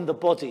are in the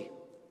body.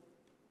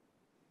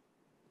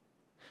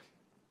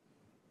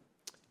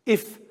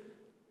 If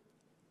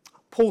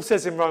Paul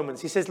says in Romans,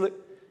 he says, look,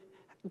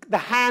 the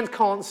hand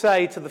can't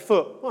say to the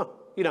foot, oh,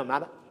 you don't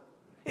matter.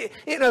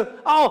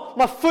 Oh,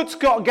 my foot's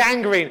got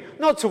gangrene.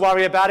 Not to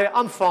worry about it.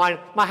 I'm fine.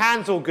 My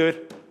hand's all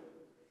good.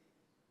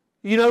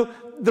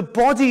 The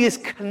body is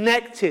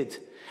connected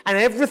and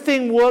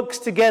everything works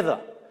together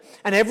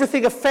and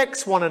everything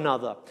affects one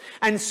another.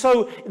 And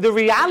so the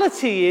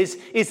reality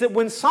is that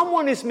when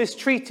someone is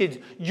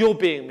mistreated, you're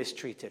being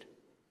mistreated.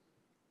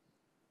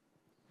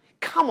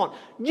 Come on,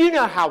 you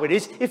know how it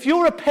is. If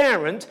you're a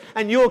parent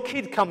and your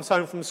kid comes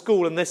home from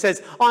school and they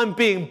says, I'm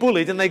being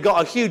bullied, and they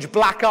got a huge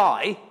black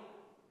eye,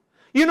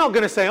 you're not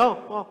going to say,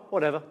 oh, well,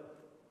 whatever.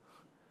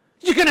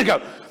 You're going to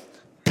go,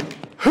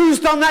 who's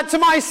done that to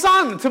my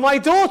son, to my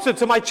daughter,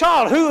 to my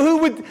child? Who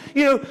would,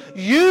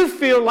 you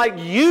feel like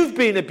you've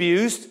been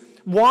abused.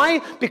 Why?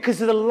 Because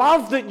the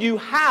love that you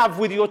have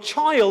with your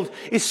child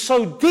is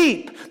so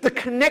deep. The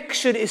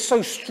connection is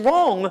so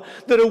strong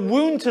that a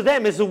wound to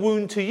them is a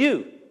wound to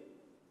you.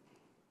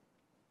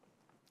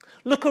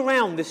 Look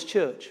around this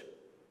church.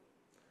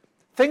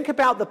 Think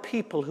about the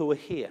people who are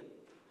here.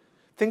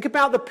 Think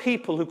about the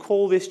people who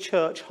call this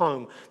church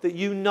home that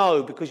you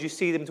know because you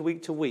see them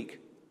week to week.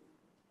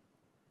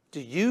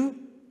 Do you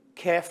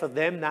care for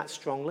them that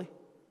strongly?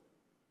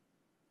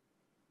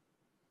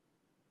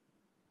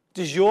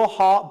 Does your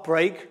heart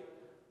break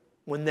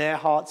when their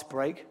hearts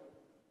break?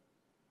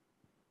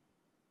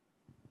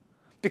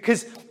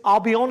 Because I'll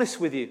be honest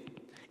with you,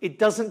 it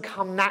doesn't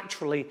come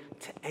naturally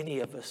to any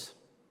of us.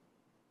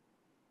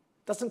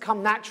 It doesn't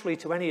come naturally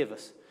to any of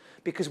us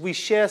because we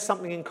share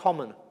something in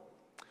common,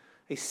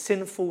 a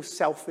sinful,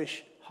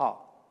 selfish heart.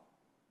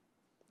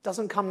 It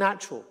doesn't come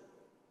natural.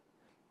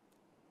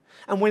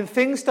 And when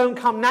things don't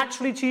come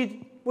naturally to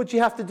you, what do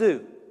you have to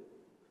do?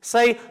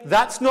 Say,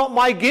 that's not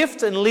my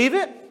gift and leave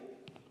it?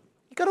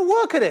 You've got to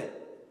work at it.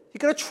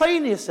 You've got to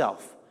train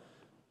yourself.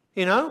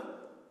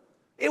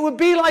 It would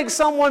be like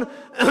someone,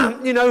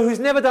 who's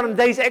never done a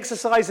day's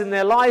exercise in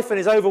their life and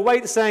is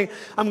overweight saying,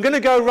 I'm going to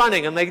go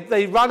running. And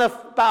they run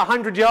about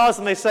 100 yards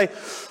and they say,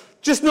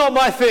 just not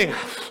my thing.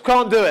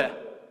 Can't do it.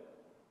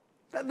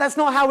 That's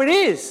not how it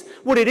is.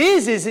 What it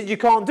is that you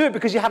can't do it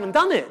because you haven't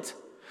done it.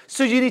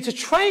 So you need to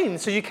train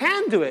so you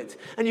can do it.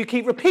 And you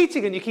keep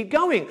repeating and you keep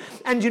going.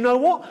 And you know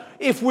what?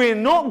 If we're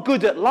not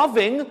good at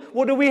loving,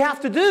 what do we have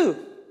to do?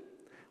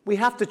 We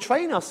have to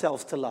train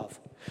ourselves to love.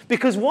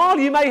 Because while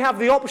you may have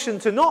the option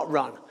to not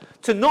run,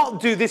 to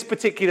not do this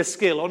particular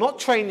skill, or not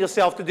train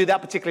yourself to do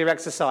that particular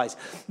exercise,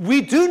 we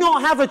do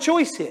not have a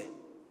choice here.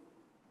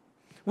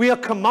 We are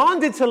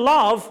commanded to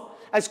love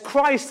as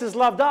Christ has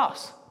loved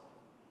us.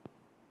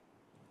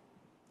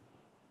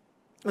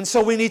 And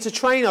so we need to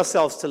train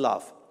ourselves to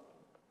love.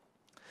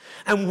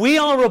 And we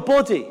are a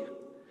body.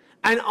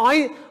 And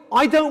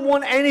I don't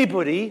want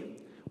anybody,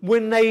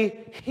 when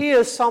they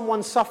hear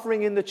someone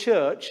suffering in the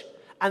church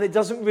and it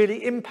doesn't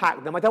really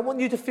impact them, I don't want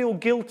you to feel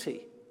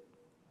guilty.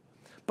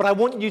 But I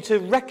want you to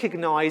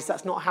recognize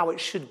that's not how it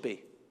should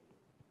be.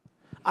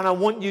 And I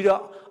want you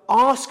to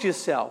ask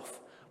yourself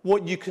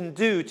what you can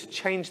do to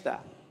change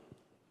that.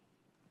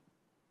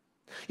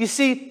 You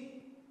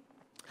see,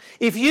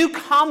 if you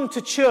come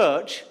to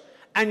church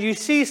and you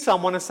see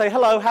someone and say,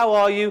 hello, how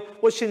are you?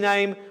 What's your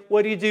name?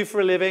 What do you do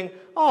for a living?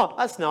 Oh,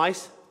 that's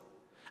nice.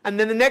 And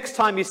then the next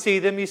time you see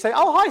them, you say,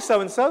 oh, hi,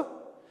 so-and-so.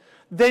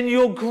 Then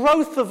your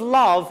growth of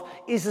love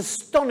is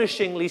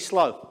astonishingly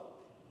slow.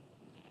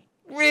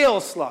 Real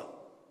slow.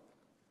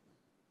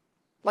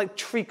 Like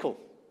treacle.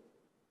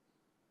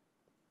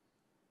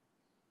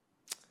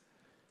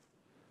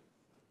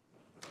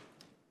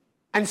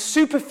 And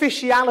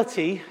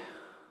superficiality,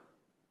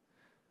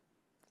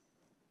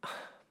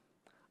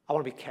 I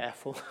want to be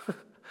careful.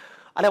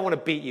 I don't want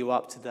to beat you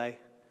up today.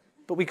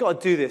 But we've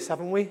got to do this,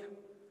 haven't we?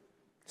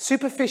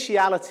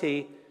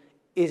 Superficiality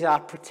is our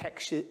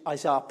protection.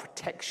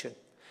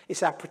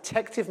 It's our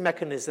protective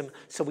mechanism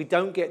so we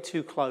don't get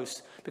too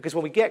close. Because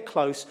when we get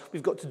close,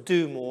 we've got to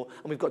do more,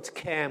 and we've got to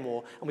care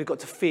more, and we've got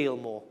to feel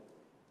more.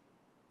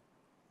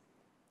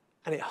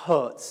 And it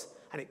hurts,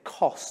 and it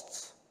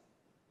costs.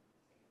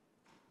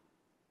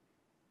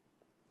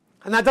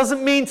 And that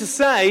doesn't mean to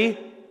say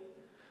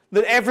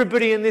that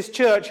everybody in this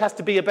church has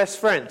to be your best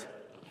friend.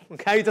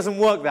 Okay? It doesn't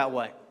work that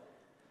way.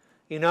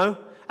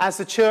 As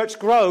the church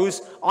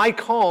grows, I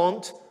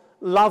can't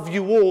love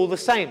you all the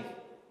same.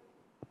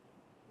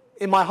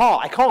 In my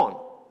heart, I can't.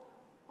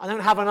 I don't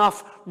have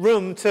enough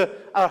room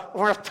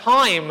or enough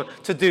time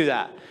to do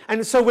that.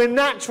 And so we're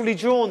naturally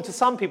drawn to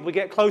some people. We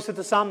get closer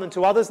to some than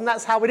to others, and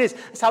that's how it is.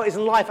 That's how it is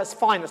in life. That's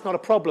fine. That's not a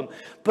problem.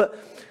 But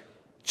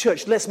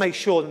church, let's make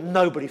sure that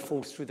nobody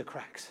falls through the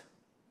cracks.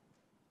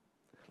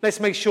 Let's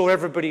make sure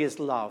everybody is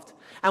loved.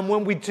 And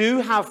when we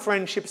do have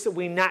friendships that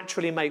we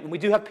naturally make, when we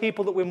do have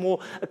people that we're more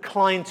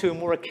inclined to and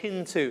more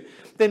akin to,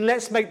 then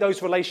let's make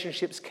those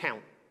relationships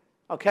count.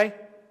 Okay?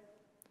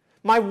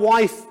 My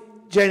wife,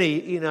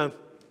 Jenny,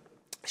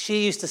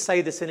 she used to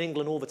say this in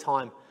England all the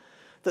time,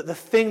 that the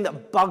thing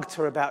that bugged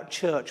her about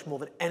church more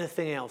than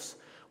anything else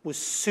was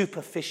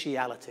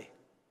superficiality.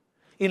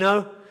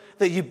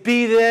 that you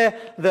be there,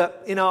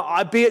 that,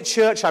 I be at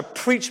church, I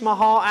preach my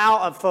heart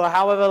out for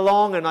however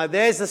long, and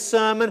there's the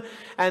sermon,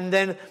 and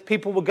then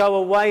people will go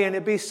away, and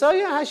it'd be, so,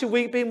 how's your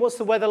week been? What's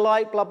the weather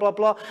like? Blah, blah,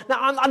 blah. Now,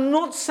 I'm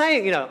not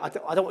saying, I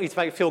don't want you to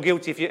make you feel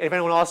guilty if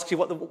anyone asks you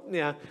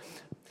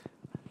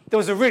there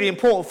was a really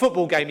important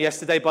football game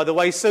yesterday, by the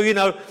way, so,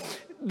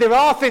 there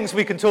are things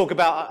we can talk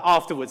about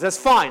afterwards. That's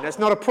fine. That's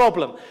not a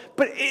problem.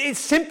 But it's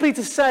simply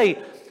to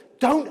say,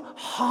 don't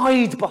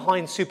hide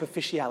behind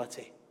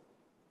superficiality.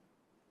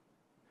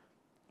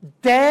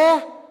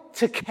 Dare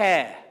to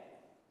care.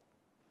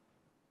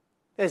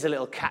 There's a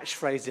little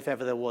catchphrase if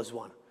ever there was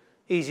one.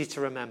 Easy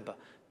to remember.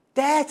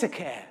 Dare to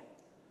care.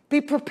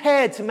 Be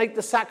prepared to make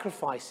the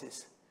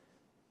sacrifices.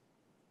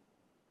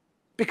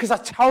 Because I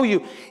tell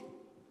you,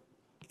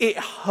 it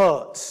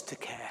hurts to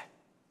care.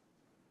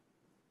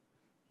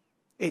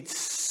 It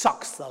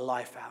sucks the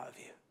life out of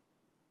you.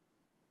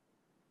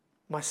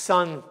 My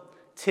son,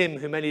 Tim,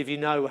 who many of you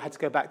know, had to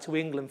go back to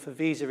England for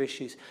visa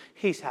issues.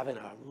 He's having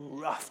a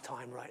rough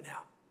time right now.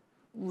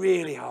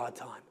 Really hard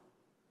time.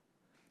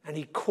 And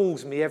he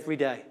calls me every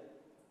day.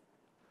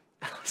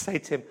 And I say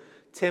to him,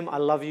 Tim, I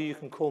love you. You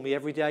can call me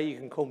every day. You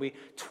can call me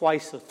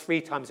twice or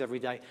 3 times every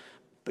day.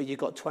 But you've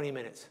got 20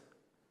 minutes.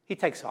 He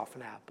takes half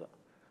an hour, but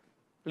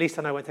at least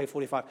I know it won't take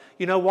 45.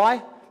 You know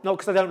why? Not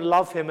because I don't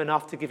love him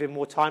enough to give him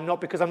more time.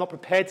 Not because I'm not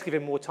prepared to give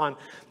him more time.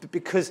 But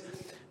because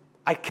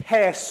I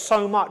care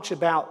so much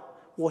about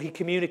what he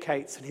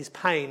communicates and his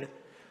pain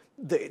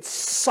that it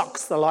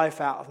sucks the life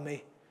out of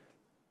me.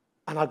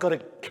 And I've got to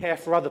care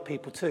for other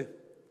people too.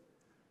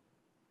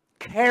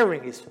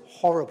 Caring is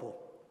horrible.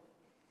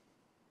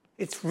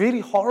 It's really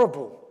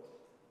horrible.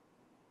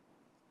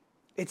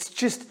 It's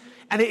just,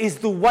 and it is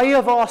the way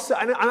of our,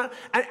 and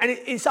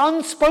it's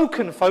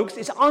unspoken, folks.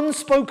 It's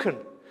unspoken.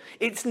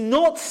 It's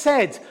not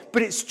said,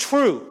 but it's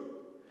true.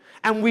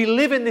 And we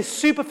live in this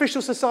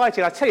superficial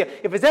society. And I tell you,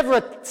 if there's ever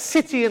a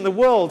city in the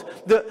world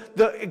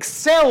that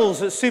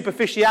excels at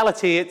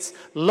superficiality, it's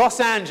Los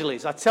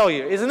Angeles, I tell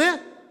you, isn't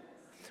it?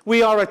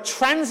 We are a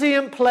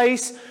transient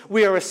place.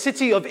 We are a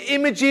city of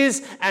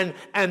images and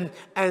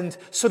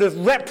sort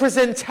of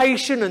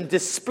representation and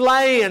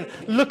display and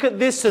look at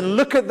this and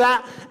look at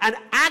that. And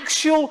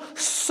actual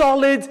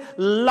solid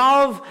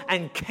love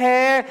and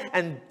care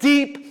and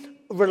deep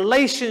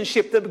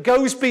relationship that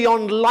goes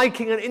beyond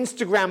liking an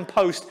Instagram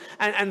post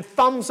and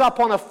thumbs up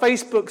on a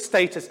Facebook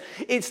status.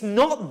 It's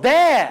not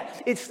there.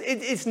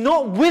 It's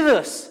not with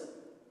us.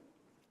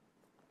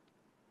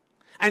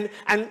 And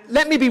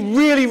let me be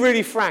really,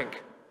 really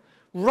frank.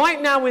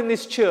 Right now in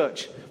this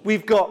church,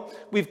 we've got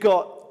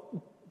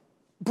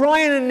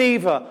Brian and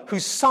Neva,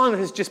 whose son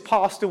has just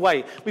passed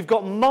away. We've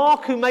got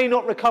Mark, who may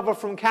not recover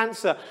from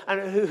cancer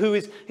and who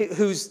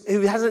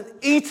hasn't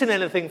eaten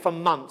anything for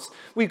months.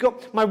 We've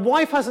got my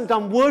wife hasn't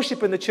done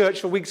worship in the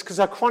church for weeks because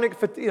her chronic,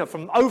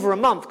 from over a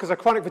month because her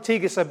chronic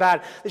fatigue is so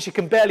bad that she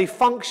can barely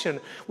function.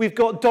 We've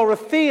got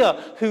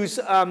Dorothea, who's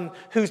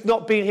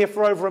not been here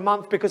for over a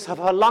month because of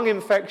her lung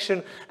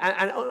infection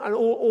and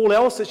all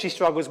else that she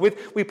struggles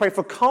with. We pray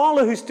for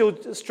Carla, who's still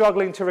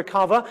struggling to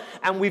recover,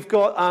 and we've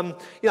got I'm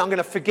going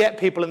to forget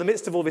people in the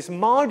midst of all this,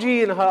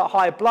 Margie and her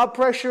high blood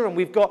pressure, and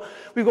we've got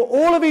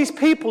all of these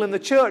people in the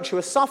church who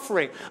are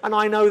suffering. And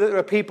I know that there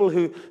are people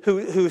who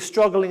are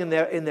struggling in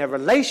their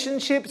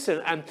relationships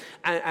and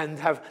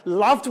have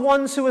loved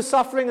ones who are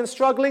suffering and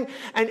struggling.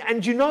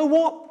 And you know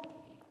what?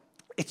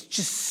 It's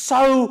just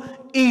so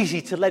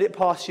easy to let it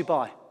pass you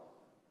by.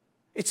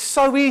 It's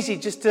so easy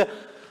just to,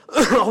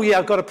 oh yeah,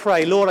 I've got to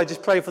pray. Lord, I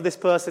just pray for this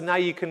person. Now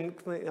you can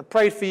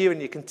pray for you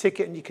and you can tick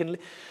it and you can.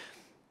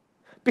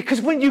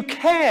 Because when you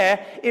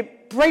care,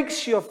 it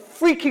breaks your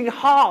freaking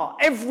heart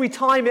every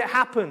time it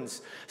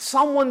happens.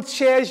 Someone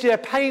shares their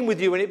pain with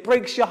you and it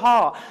breaks your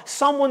heart.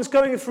 Someone's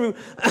going through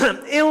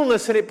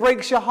illness and it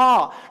breaks your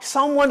heart.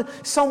 Someone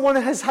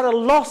has had a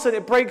loss and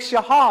it breaks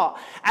your heart.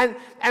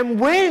 And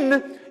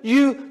when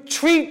you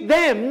treat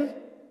them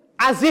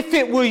as if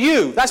it were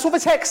you, that's what the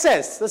text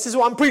says. This is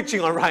what I'm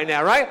preaching on right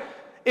now, right?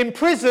 In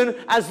prison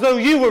as though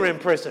you were in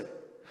prison.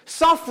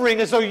 Suffering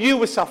as though you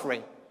were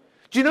suffering.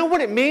 Do you know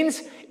what it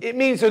means? It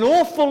means an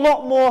awful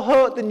lot more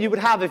hurt than you would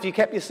have if you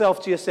kept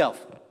yourself to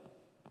yourself.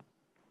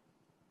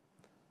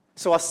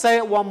 So I'll say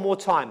it one more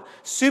time.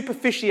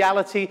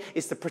 Superficiality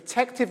is the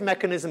protective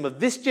mechanism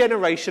of this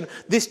generation,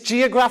 this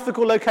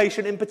geographical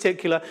location in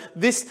particular,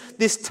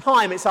 this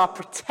time. It's our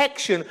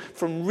protection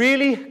from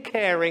really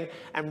caring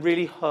and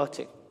really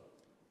hurting.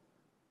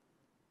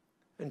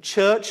 And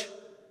church,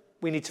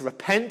 we need to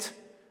repent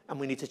and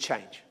we need to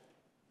change.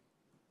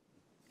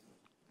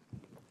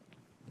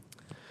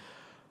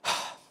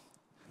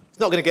 It's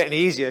not going to get any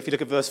easier if you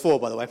look at verse 4,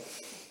 by the way.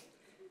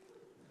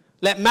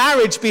 Let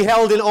marriage be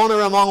held in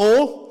honor among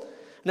all,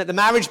 and let the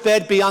marriage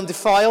bed be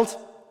undefiled,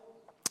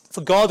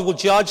 for God will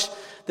judge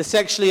the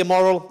sexually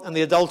immoral and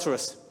the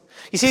adulterous.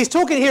 You see, he's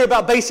talking here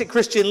about basic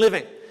Christian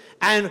living,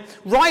 and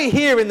right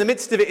here in the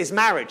midst of it is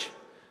marriage.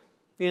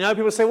 You know,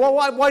 people say, well,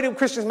 why do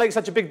Christians make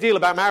such a big deal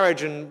about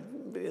marriage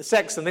and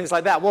sex and things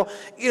like that. Well,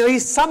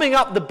 he's summing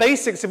up the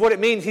basics of what it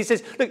means. He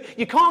says, look,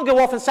 you can't go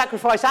off and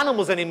sacrifice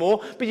animals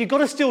anymore, but you've got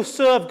to still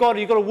serve God, and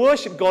you've got to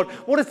worship God.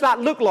 What does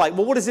that look like?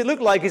 Well, what does it look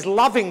like is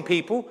loving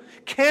people,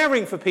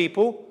 caring for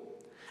people,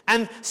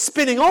 and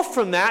spinning off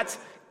from that,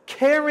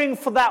 caring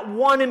for that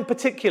one in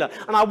particular.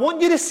 And I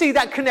want you to see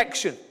that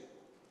connection.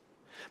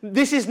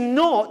 This is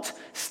not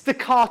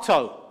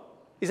staccato.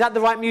 Is that the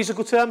right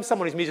musical term?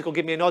 Someone who's musical,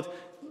 give me a nod.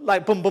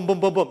 Like boom, boom, boom,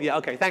 boom, boom. Yeah,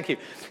 okay, thank you.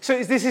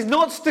 So this is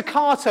not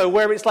staccato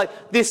where it's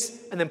like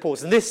this and then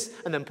pause and this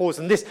and then pause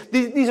and this.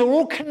 These are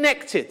all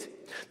connected.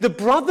 The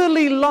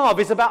brotherly love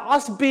is about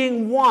us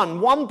being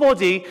one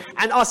body,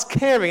 and us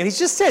caring. And he's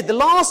just said, the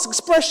last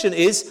expression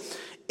is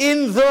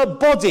in the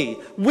body.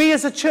 We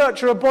as a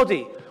church are a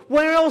body.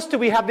 Where else do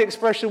we have the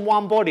expression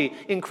one body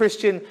in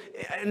Christian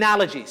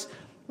analogies?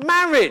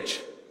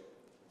 Marriage.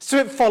 So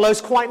it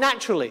follows quite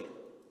naturally.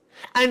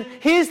 And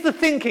here's the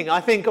thinking,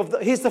 I think,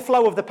 here's the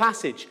flow of the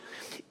passage.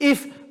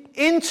 If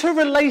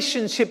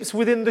interrelationships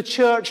within the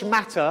church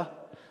matter,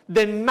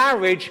 then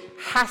marriage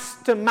has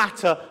to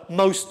matter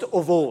most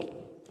of all.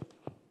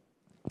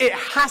 It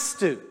has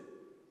to.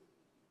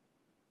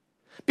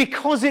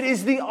 Because it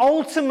is the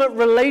ultimate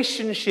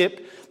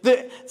relationship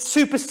that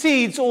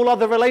supersedes all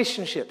other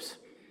relationships.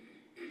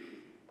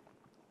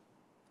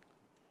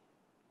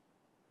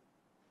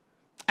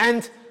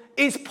 And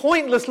it's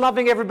pointless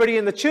loving everybody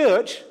in the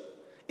church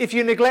if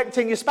you're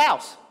neglecting your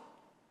spouse.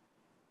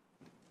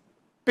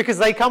 Because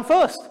they come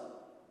first.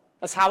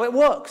 That's how it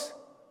works.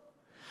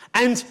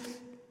 And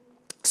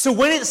so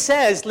when it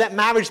says, let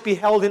marriage be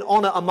held in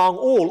honor among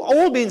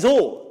all means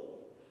all.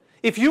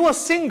 If you are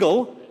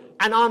single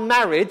and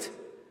unmarried,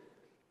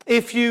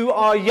 if you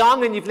are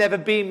young and you've never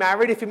been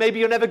married, if maybe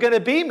you're never going to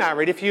be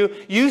married, if you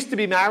used to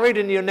be married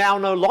and you're now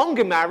no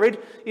longer married,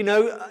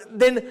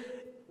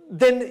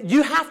 then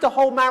you have to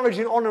hold marriage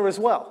in honor as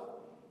well.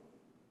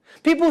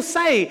 People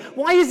say,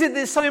 why is it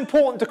that it's so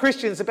important to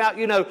Christians about,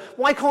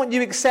 why can't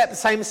you accept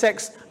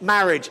same-sex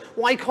marriage?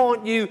 Why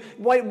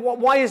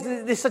is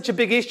this such a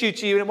big issue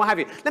to you and what have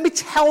you? Let me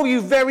tell you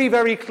very,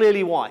 very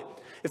clearly why.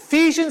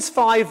 Ephesians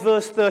 5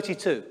 verse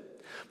 32.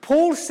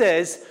 Paul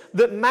says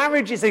that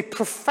marriage is a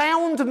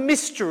profound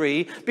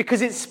mystery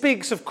because it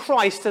speaks of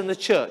Christ and the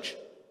church.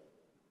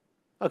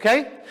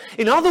 Okay?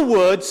 In other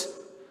words,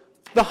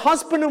 the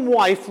husband and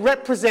wife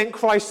represent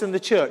Christ and the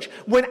church.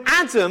 When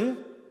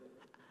Adam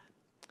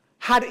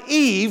had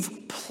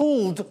Eve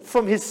pulled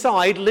from his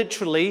side,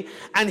 literally,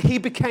 and he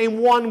became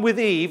one with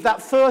Eve,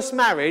 that first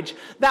marriage,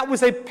 that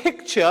was a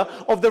picture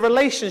of the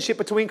relationship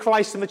between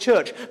Christ and the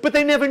church. But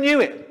they never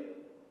knew it.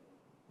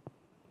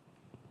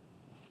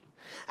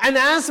 And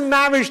as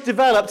marriage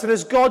developed, and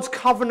as God's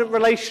covenant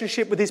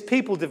relationship with his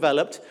people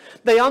developed,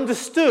 they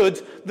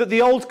understood that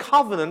the old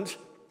covenant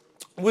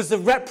was the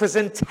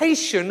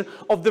representation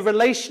of the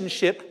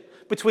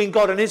relationship between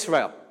God and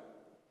Israel.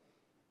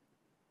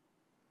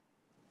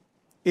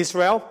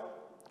 Israel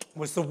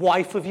was the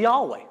wife of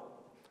Yahweh.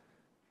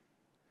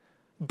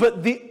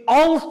 But the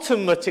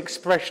ultimate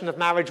expression of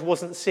marriage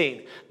wasn't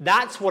seen.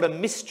 That's what a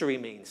mystery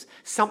means.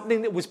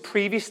 Something that was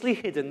previously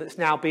hidden that's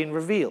now being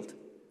revealed.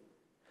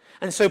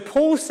 And so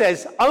Paul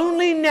says,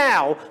 only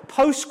now,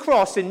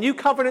 post-cross, in New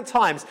Covenant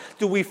times,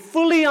 do we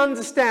fully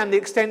understand the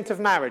extent of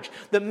marriage.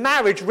 That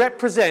marriage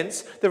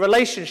represents the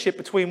relationship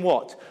between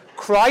what?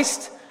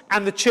 Christ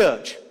and the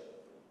church.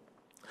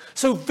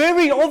 So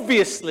very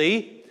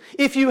obviously,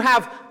 if you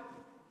have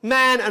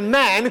man and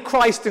man,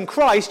 Christ and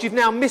Christ, you've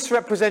now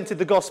misrepresented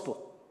the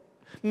gospel.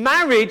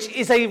 Marriage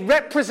is a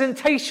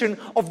representation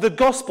of the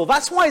gospel.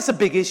 That's why it's a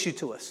big issue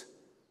to us.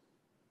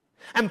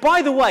 And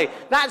by the way,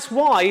 that's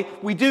why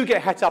we do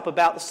get het up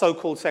about the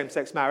so-called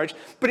same-sex marriage,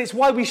 but it's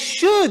why we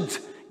should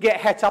get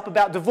het up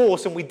about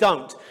divorce and we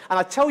don't. And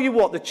I tell you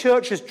what, the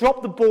church has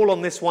dropped the ball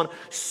on this one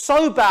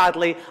so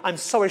badly. I'm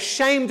so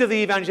ashamed of the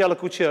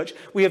evangelical church.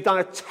 We have done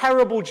a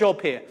terrible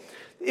job here.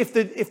 If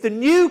the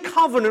new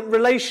covenant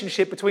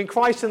relationship between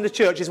Christ and the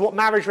church is what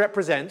marriage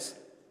represents,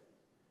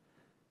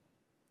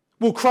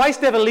 will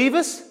Christ ever leave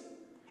us?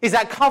 Is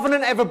that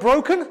covenant ever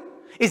broken?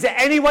 Is there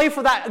any way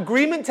for that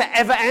agreement to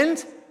ever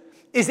end?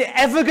 Is it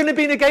ever going to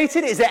be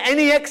negated? Is there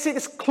any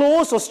exit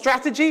clause or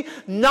strategy?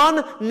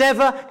 None,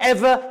 never,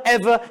 ever,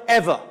 ever,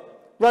 ever.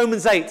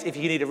 Romans 8, if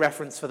you need a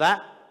reference for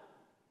that.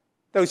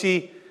 Those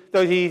he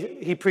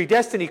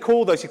predestined, he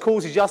called. Those he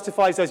calls, he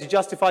justifies. Those he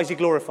justifies, he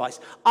glorifies.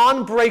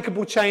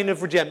 Unbreakable chain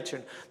of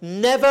redemption.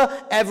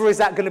 Never, ever is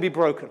that going to be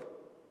broken.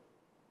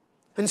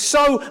 And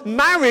so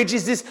marriage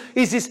is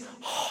this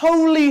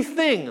holy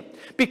thing,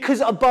 because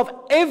above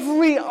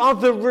every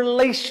other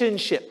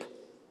relationship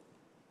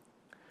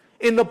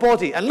in the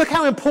body, and look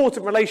how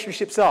important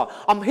relationships are.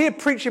 I'm here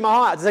preaching my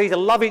heart to say to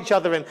love each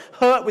other and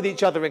hurt with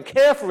each other and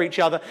care for each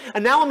other.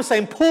 And now I'm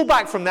saying pull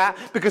back from that,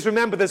 because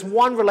remember, there's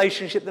one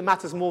relationship that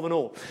matters more than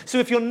all. So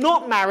if you're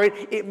not married,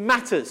 it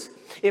matters.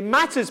 It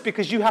matters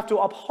because you have to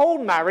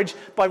uphold marriage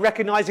by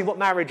recognizing what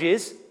marriage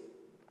is.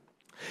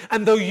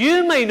 And though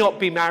you may not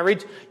be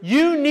married,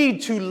 you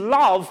need to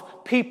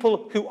love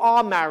people who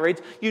are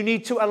married. You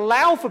need to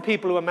allow for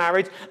people who are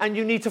married, and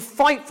you need to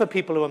fight for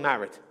people who are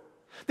married.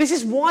 This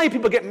is why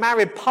people get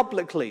married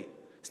publicly.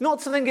 It's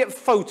not so they can get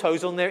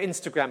photos on their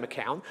Instagram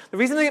account. The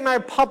reason they get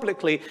married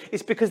publicly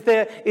is because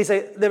there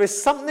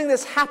is something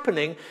that's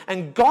happening,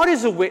 and God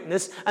is a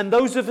witness, and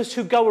those of us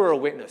who go are a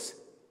witness.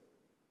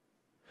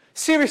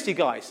 Seriously,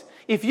 guys,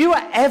 if you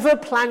are ever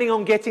planning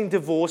on getting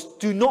divorced,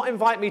 do not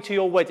invite me to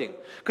your wedding,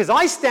 because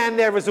I stand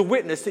there as a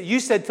witness that you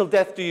said till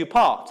death do you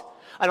part.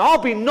 And I'll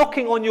be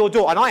knocking on your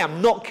door, and I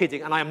am not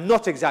kidding, and I am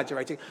not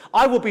exaggerating.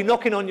 I will be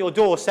knocking on your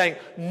door saying,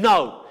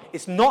 no,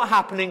 it's not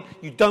happening.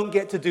 You don't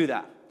get to do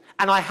that.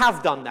 And I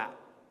have done that.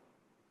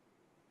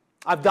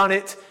 I've done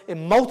it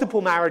in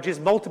multiple marriages,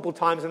 multiple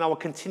times, and I will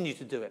continue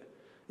to do it.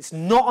 It's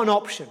not an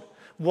option.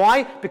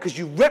 Why? Because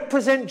you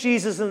represent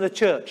Jesus and the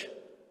church.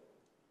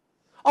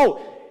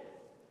 Oh,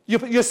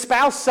 your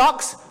spouse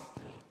sucks?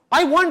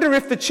 I wonder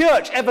if the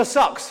church ever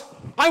sucks.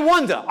 I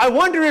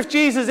wonder if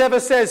Jesus ever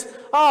says,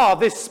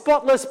 this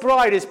spotless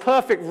bride is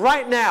perfect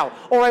right now.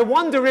 Or I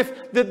wonder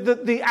if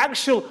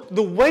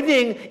the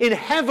wedding in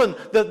heaven,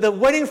 the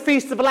wedding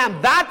feast of the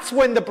Lamb, that's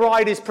when the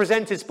bride is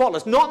presented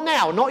spotless. Not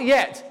now, not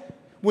yet.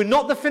 We're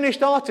not the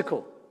finished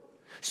article.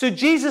 So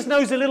Jesus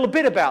knows a little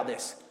bit about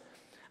this.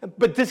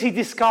 But does he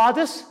discard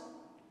us?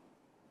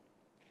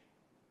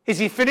 Is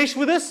he finished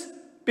with us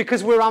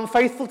because we're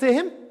unfaithful to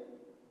him?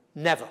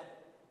 Never.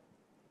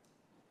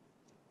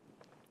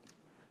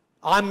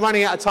 I'm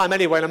running out of time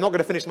anyway, and I'm not going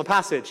to finish my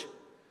passage.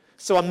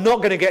 So I'm not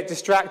going to get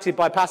distracted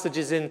by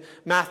passages in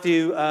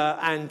Matthew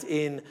and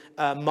in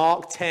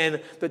Mark 10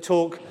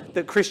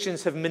 that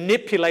Christians have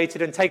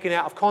manipulated and taken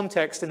out of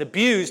context and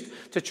abused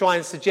to try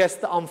and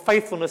suggest that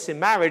unfaithfulness in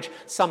marriage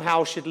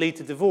somehow should lead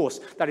to divorce.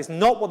 That is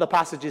not what the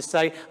passages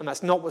say, and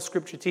that's not what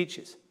Scripture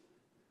teaches.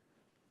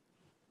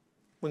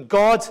 When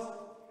God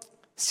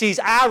sees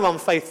our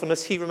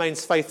unfaithfulness, he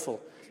remains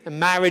faithful. And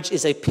marriage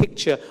is a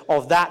picture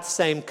of that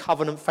same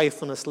covenant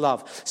faithfulness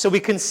love. So we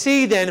can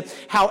see then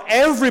how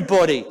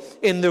everybody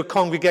in the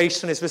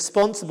congregation is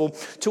responsible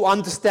to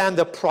understand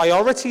the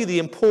priority, the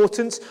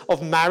importance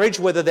of marriage,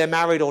 whether they're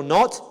married or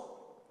not,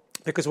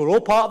 because we're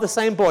all part of the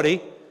same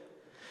body.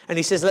 And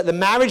he says, let the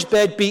marriage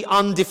bed be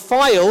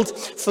undefiled,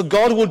 for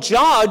God will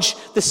judge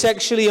the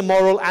sexually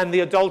immoral and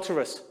the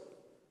adulterous.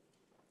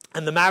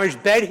 And the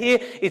marriage bed here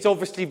is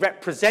obviously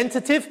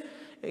representative.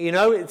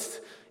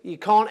 You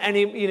can't,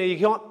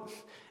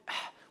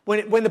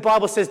 when the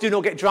Bible says do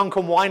not get drunk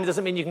on wine, it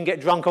doesn't mean you can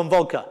get drunk on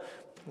vodka,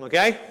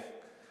 okay?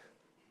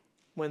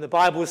 When the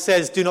Bible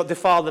says do not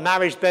defile the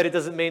marriage bed, it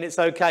doesn't mean it's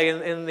okay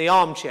in the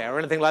armchair or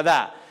anything like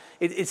that.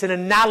 It's an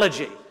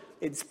analogy.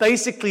 It's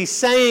basically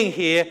saying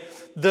here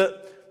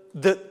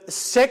that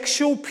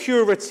sexual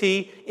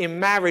purity in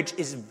marriage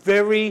is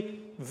very,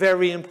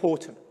 very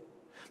important.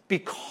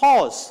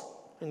 Because,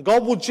 and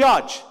God will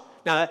judge.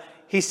 Now,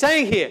 he's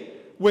saying here,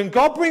 when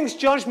God brings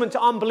judgment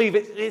to unbelief,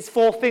 it's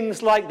for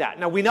things like that.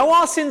 Now, we know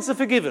our sins are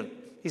forgiven.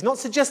 He's not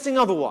suggesting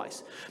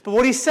otherwise. But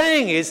what he's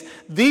saying is,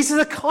 these are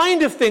the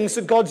kind of things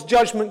that God's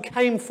judgment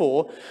came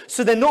for,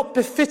 so they're not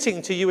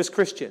befitting to you as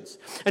Christians.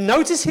 And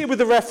notice here with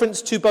the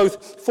reference to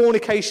both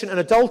fornication and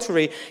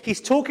adultery, he's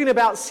talking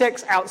about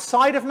sex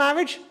outside of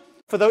marriage,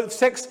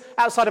 sex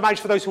outside of marriage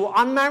for those who are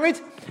unmarried,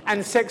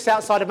 and sex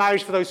outside of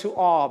marriage for those who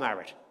are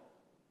married.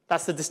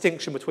 That's the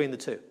distinction between the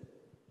two.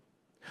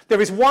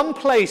 There is one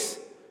place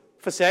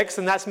for sex,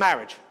 and that's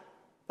marriage.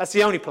 That's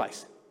the only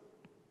place.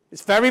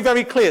 It's very,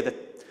 very clear.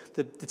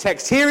 The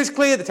text here is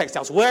clear. The text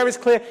elsewhere is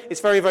clear.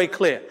 It's very, very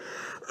clear.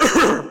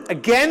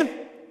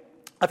 Again,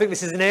 I think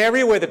this is an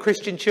area where the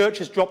Christian church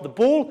has dropped the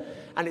ball,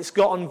 and it's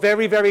gotten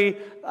very, very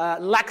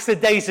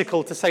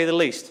lackadaisical, to say the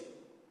least.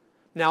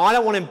 Now, I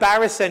don't want to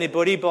embarrass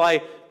anybody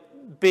by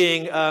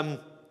being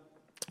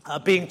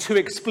too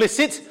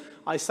explicit.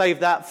 I save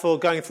that for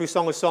going through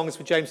Song of Songs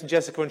with James and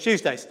Jessica on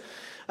Tuesdays.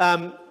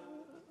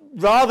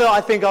 Rather,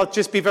 I think I'll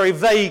just be very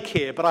vague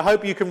here, but I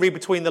hope you can read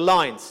between the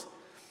lines.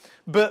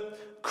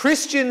 But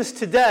Christians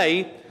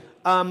today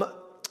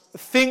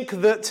think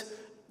that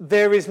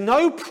there is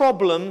no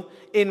problem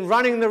in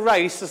running the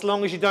race as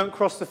long as you don't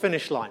cross the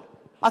finish line.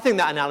 I think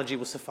that analogy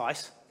will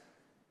suffice.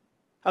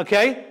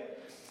 Okay?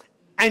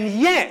 And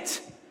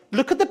yet,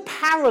 look at the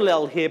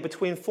parallel here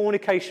between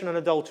fornication and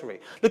adultery.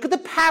 Look at the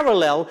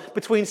parallel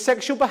between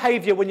sexual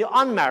behavior when you're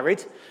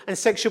unmarried and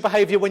sexual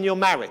behavior when you're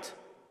married.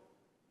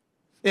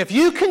 If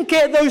you can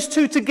get those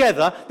two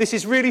together, this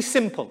is really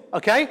simple,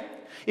 okay?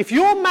 If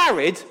you're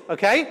married,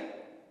 okay,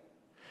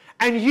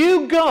 and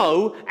you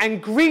go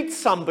and greet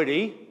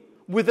somebody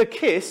with a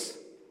kiss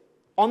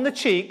on the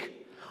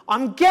cheek,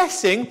 I'm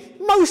guessing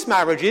most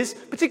marriages,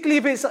 particularly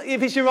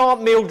if it's your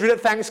Aunt Mildred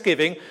at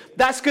Thanksgiving,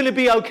 that's going to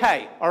be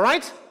okay, all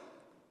right?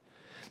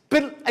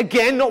 But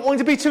again, not wanting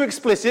to be too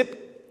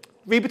explicit,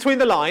 read between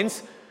the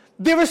lines,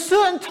 there are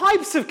certain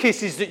types of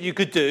kisses that you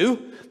could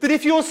do that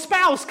if your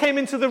spouse came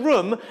into the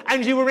room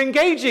and you were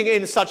engaging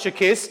in such a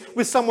kiss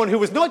with someone who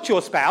was not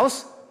your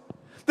spouse,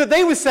 that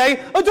they would say,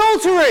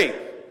 adultery!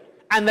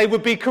 And they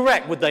would be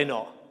correct, would they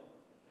not?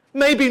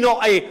 Maybe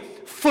not a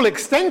full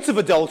extent of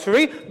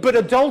adultery, but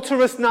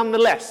adulterous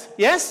nonetheless.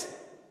 Yes?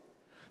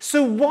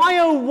 So why,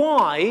 oh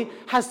why,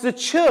 has the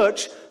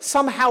church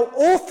somehow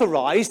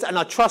authorized, and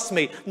trust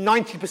me,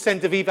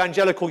 90% of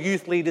evangelical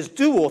youth leaders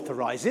do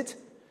authorize it,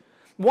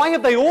 why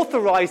have they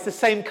authorized the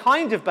same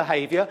kind of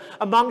behavior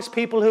amongst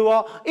people who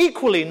are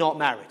equally not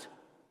married?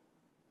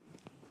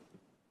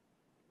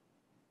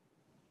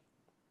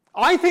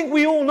 I think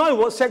we all know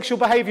what sexual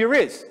behavior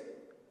is.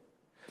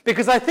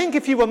 Because I think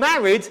if you were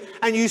married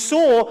and you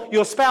saw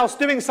your spouse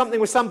doing something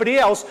with somebody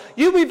else,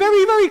 you'd be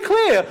very, very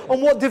clear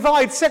on what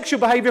divides sexual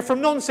behavior from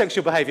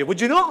non-sexual behavior,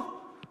 would you not?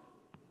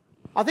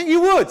 I think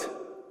you would.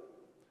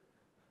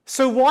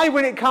 So why,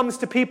 when it comes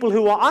to people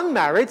who are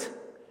unmarried,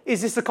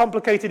 is this a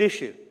complicated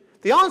issue?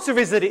 The answer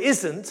is that it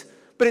isn't,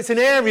 but it's an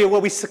area where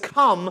we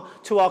succumb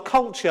to our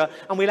culture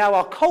and we allow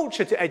our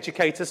culture to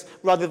educate us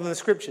rather than the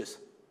Scriptures.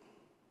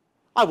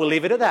 I will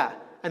leave it at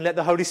that and let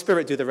the Holy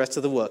Spirit do the rest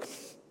of the work.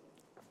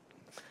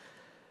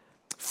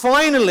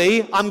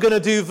 Finally, I'm going to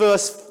do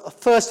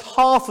first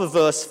half of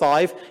verse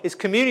 5. It's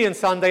Communion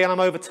Sunday and I'm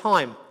over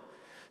time.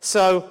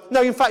 So,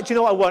 no, in fact, you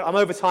know what, I won't. I'm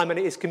over time and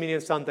it is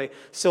Communion Sunday.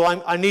 So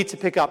I need to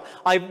pick up.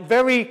 I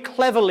very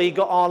cleverly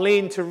got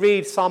Arlene to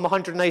read Psalm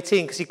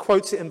 118 because he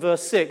quotes it in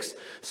verse 6.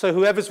 So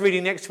whoever's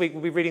reading next week will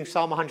be reading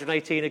Psalm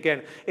 118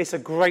 again. It's a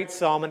great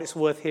psalm and it's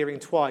worth hearing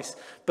twice.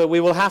 But we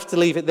will have to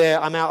leave it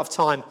there. I'm out of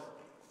time.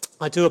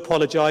 I do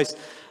apologize.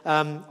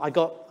 I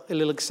got a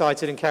little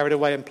excited and carried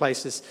away in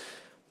places.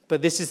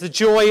 But this is the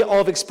joy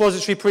of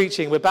expository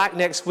preaching. We're back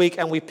next week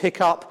and we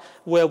pick up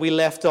where we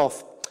left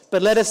off.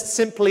 But let us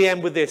simply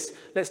end with this.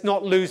 Let's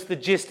not lose the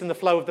gist and the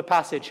flow of the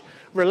passage.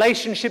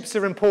 Relationships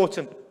are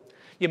important.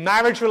 Your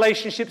marriage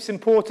relationship's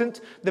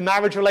important. The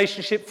marriage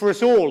relationship for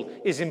us all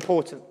is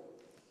important.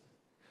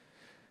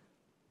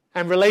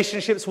 And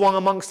relationships one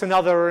amongst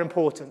another are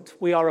important.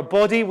 We are a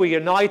body, we're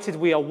united,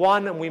 we are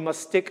one, and we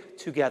must stick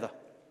together.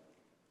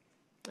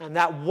 And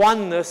that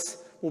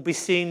oneness will be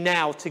seen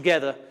now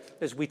together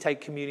as we take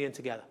communion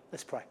together.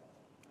 Let's pray.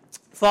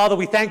 Father,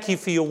 we thank you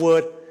for your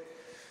word.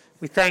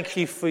 We thank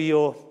you for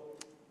your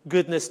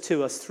goodness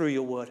to us through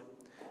your word.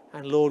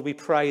 And Lord, we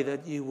pray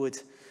that you would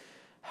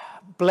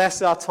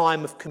bless our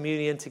time of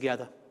communion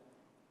together.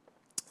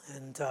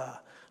 And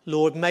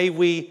Lord, may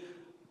we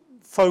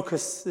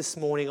focus this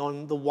morning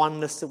on the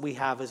oneness that we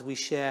have as we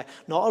share,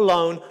 not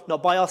alone,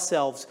 not by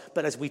ourselves,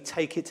 but as we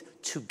take it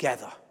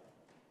together.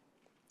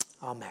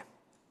 Amen.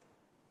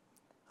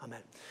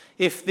 Amen.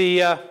 If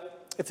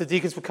the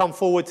deacons would come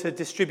forward to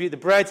distribute the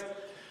bread.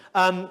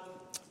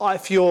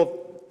 If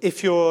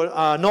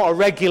you're not a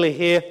regular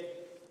here,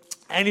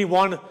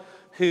 anyone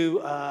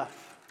who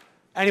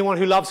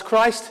loves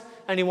Christ,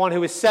 anyone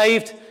who is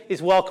saved,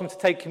 is welcome to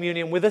take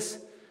communion with us.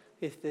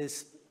 If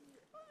there's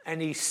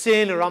any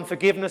sin or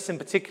unforgiveness in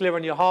particular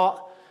in your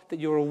heart that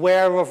you're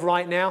aware of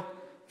right now,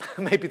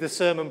 maybe the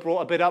sermon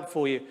brought a bit up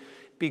for you. It'd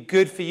be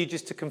good for you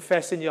just to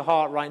confess in your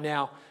heart right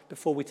now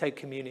before we take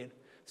communion.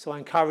 So I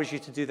encourage you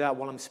to do that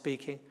while I'm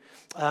speaking.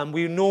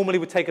 We normally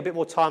would take a bit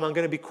more time. I'm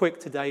going to be quick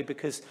today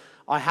because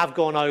I have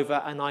gone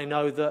over, and I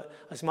know that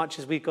as much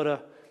as we've got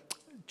to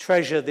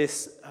treasure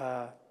this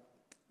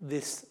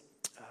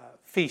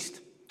feast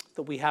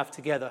that we have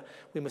together,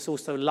 we must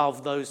also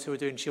love those who are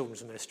doing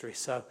children's ministry.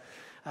 So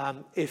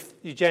if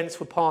you gents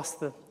would pass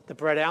the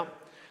bread out.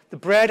 The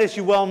bread, as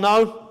you well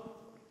know,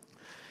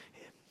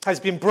 has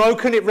been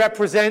broken. It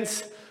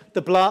represents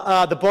the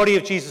body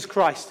of Jesus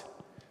Christ.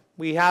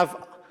 We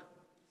have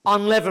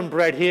unleavened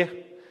bread here.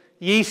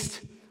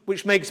 Yeast,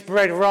 which makes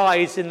bread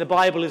rise in the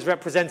Bible, is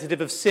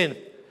representative of sin.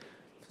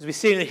 As we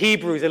see in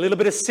Hebrews, a little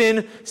bit of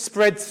sin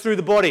spreads through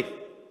the body.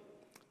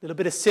 A little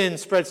bit of sin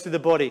spreads through the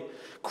body.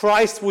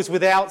 Christ was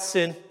without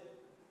sin.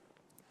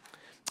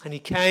 And he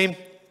came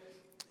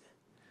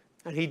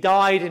and he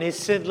died in his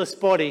sinless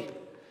body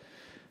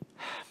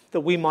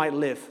that we might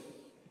live.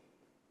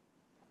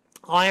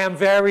 I am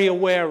very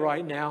aware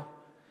right now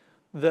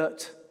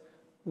that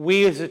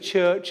we as a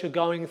church are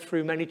going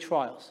through many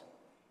trials.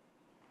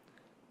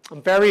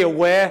 I'm very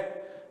aware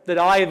that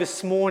I,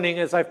 this morning,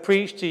 as I've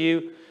preached to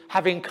you,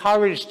 have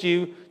encouraged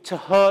you to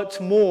hurt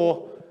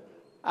more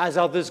as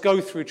others go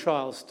through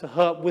trials, to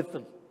hurt with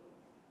them.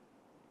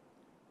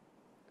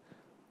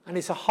 And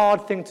it's a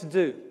hard thing to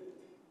do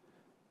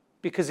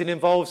because it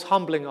involves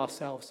humbling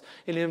ourselves.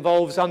 It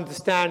involves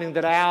understanding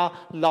that our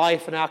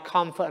life and our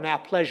comfort and our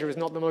pleasure is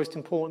not the most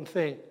important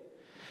thing.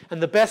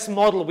 And the best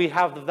model we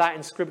have of that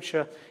in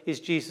Scripture is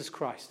Jesus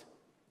Christ,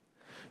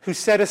 who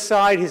set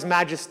aside his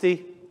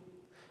majesty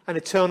and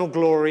eternal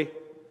glory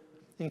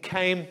and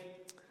came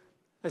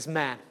as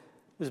man,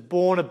 was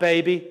born a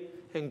baby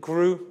and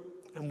grew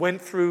and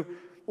went through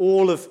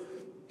all of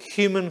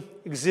human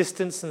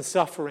existence and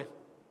suffering.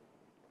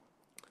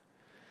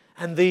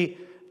 And the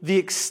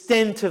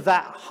extent of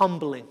that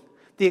humbling,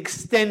 the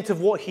extent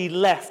of what he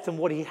left and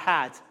what he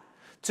had,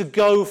 to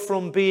go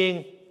from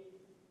being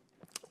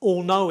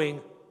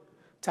all-knowing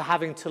to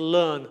having to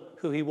learn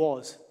who he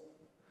was,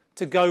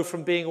 to go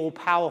from being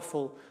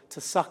all-powerful to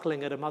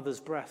suckling at a mother's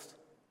breast.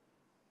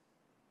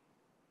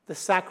 The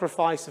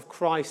sacrifice of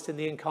Christ in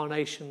the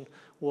incarnation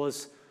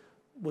was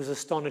was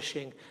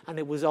astonishing, and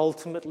it was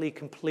ultimately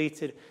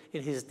completed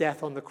in his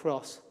death on the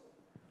cross.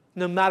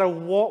 No matter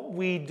what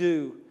we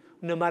do,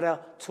 no matter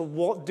to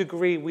what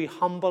degree we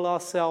humble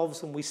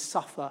ourselves and we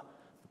suffer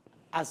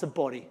as a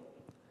body,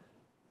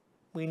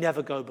 we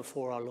never go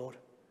before our Lord.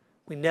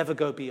 We never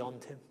go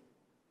beyond him.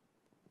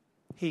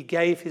 He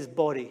gave his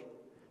body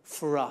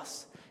for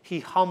us. He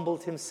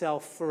humbled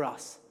himself for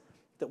us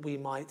that we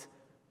might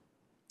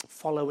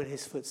follow in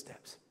his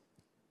footsteps.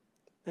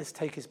 Let's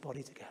take his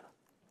body together.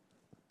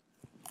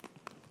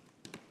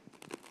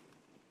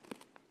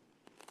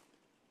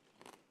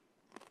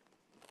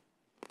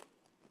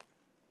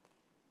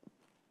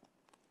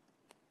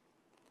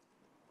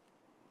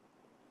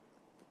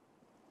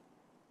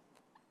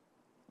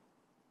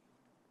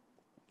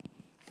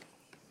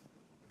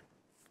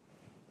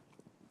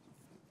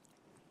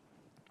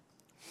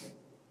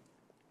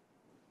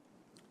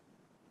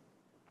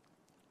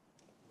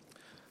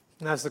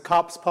 And as the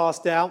cup's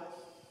passed out,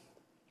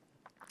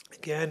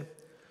 again,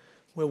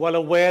 we're well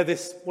aware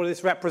what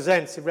this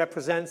represents. It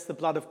represents the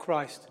blood of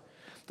Christ.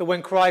 That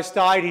when Christ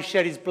died, he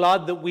shed his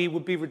blood that we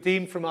would be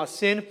redeemed from our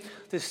sin.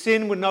 The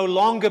sin would no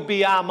longer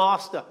be our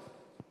master,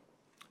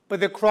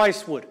 but that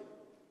Christ would.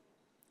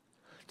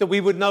 That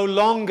we would no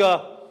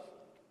longer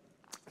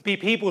be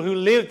people who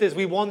lived as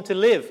we want to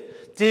live,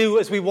 do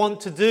as we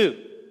want to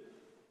do.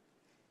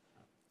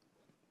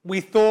 We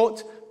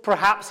thought,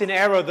 perhaps in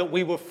error, that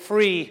we were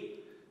free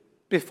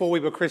before we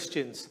were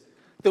Christians,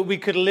 that we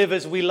could live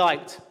as we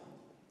liked.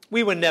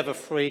 We were never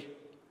free.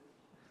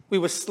 We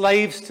were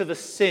slaves to the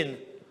sin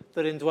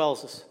that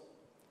indwells us.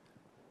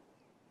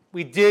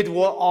 We did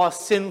what our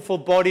sinful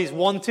bodies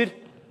wanted.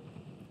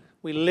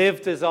 We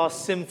lived as our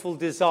sinful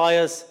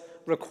desires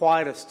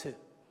required us to.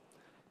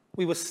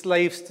 We were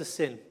slaves to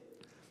sin.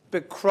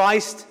 But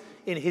Christ,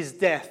 in his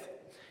death,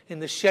 in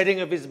the shedding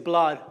of his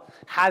blood,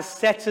 has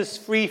set us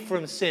free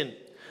from sin.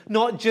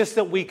 Not just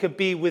that we could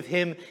be with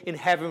him in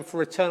heaven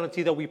for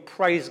eternity, though we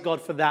praise God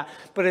for that,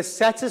 but has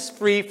set us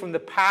free from the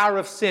power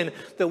of sin,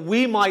 that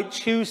we might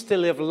choose to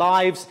live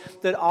lives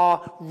that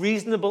are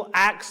reasonable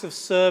acts of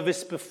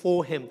service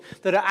before him,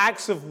 that are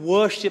acts of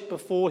worship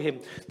before him,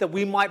 that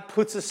we might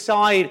put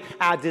aside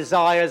our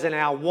desires and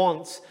our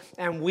wants,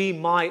 and we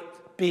might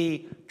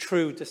be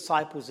true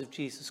disciples of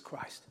Jesus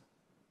Christ.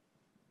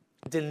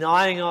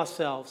 Denying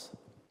ourselves,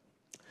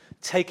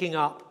 taking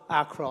up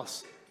our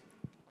cross,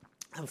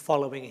 and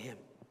following him.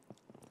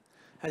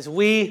 As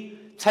we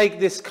take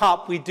this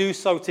cup, we do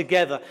so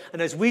together.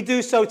 And as we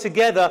do so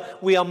together,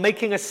 we are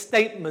making a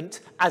statement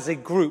as a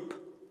group.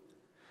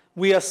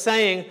 We are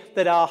saying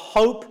that our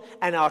hope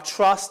and our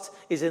trust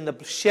is in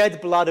the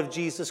shed blood of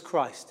Jesus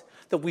Christ,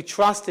 that we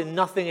trust in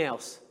nothing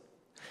else.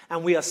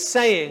 And we are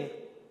saying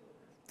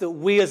that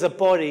we as a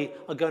body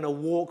are going to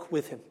walk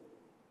with him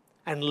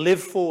and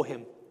live for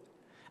him.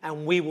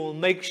 And we will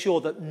make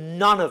sure that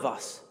none of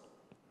us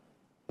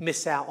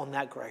miss out on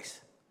that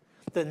grace.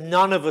 That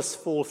none of us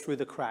fall through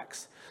the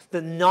cracks.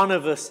 That none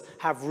of us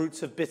have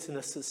roots of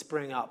bitterness that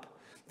spring up.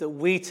 That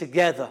we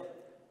together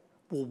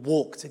will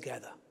walk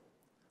together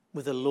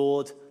with the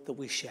Lord that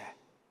we share.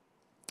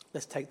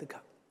 Let's take the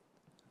cup.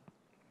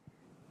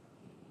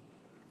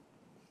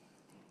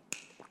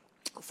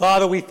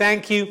 Father, we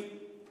thank you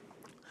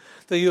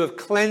that you have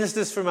cleansed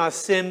us from our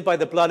sin by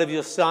the blood of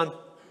your Son.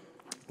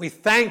 We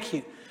thank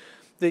you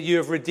that you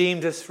have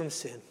redeemed us from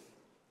sin.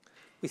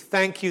 We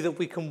thank you that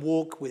we can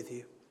walk with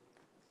you.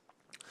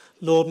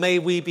 Lord, may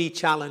we be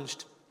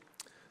challenged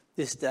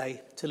this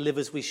day to live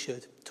as we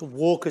should, to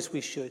walk as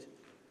we should.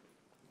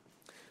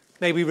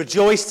 May we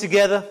rejoice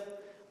together.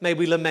 May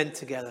we lament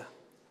together.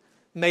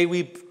 May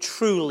we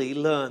truly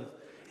learn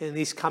in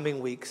these coming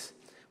weeks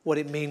what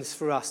it means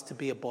for us to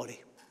be a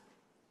body.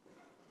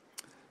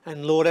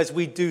 And Lord, as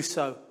we do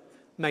so,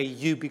 may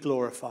you be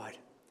glorified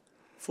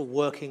for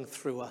working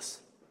through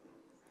us.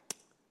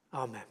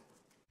 Amen.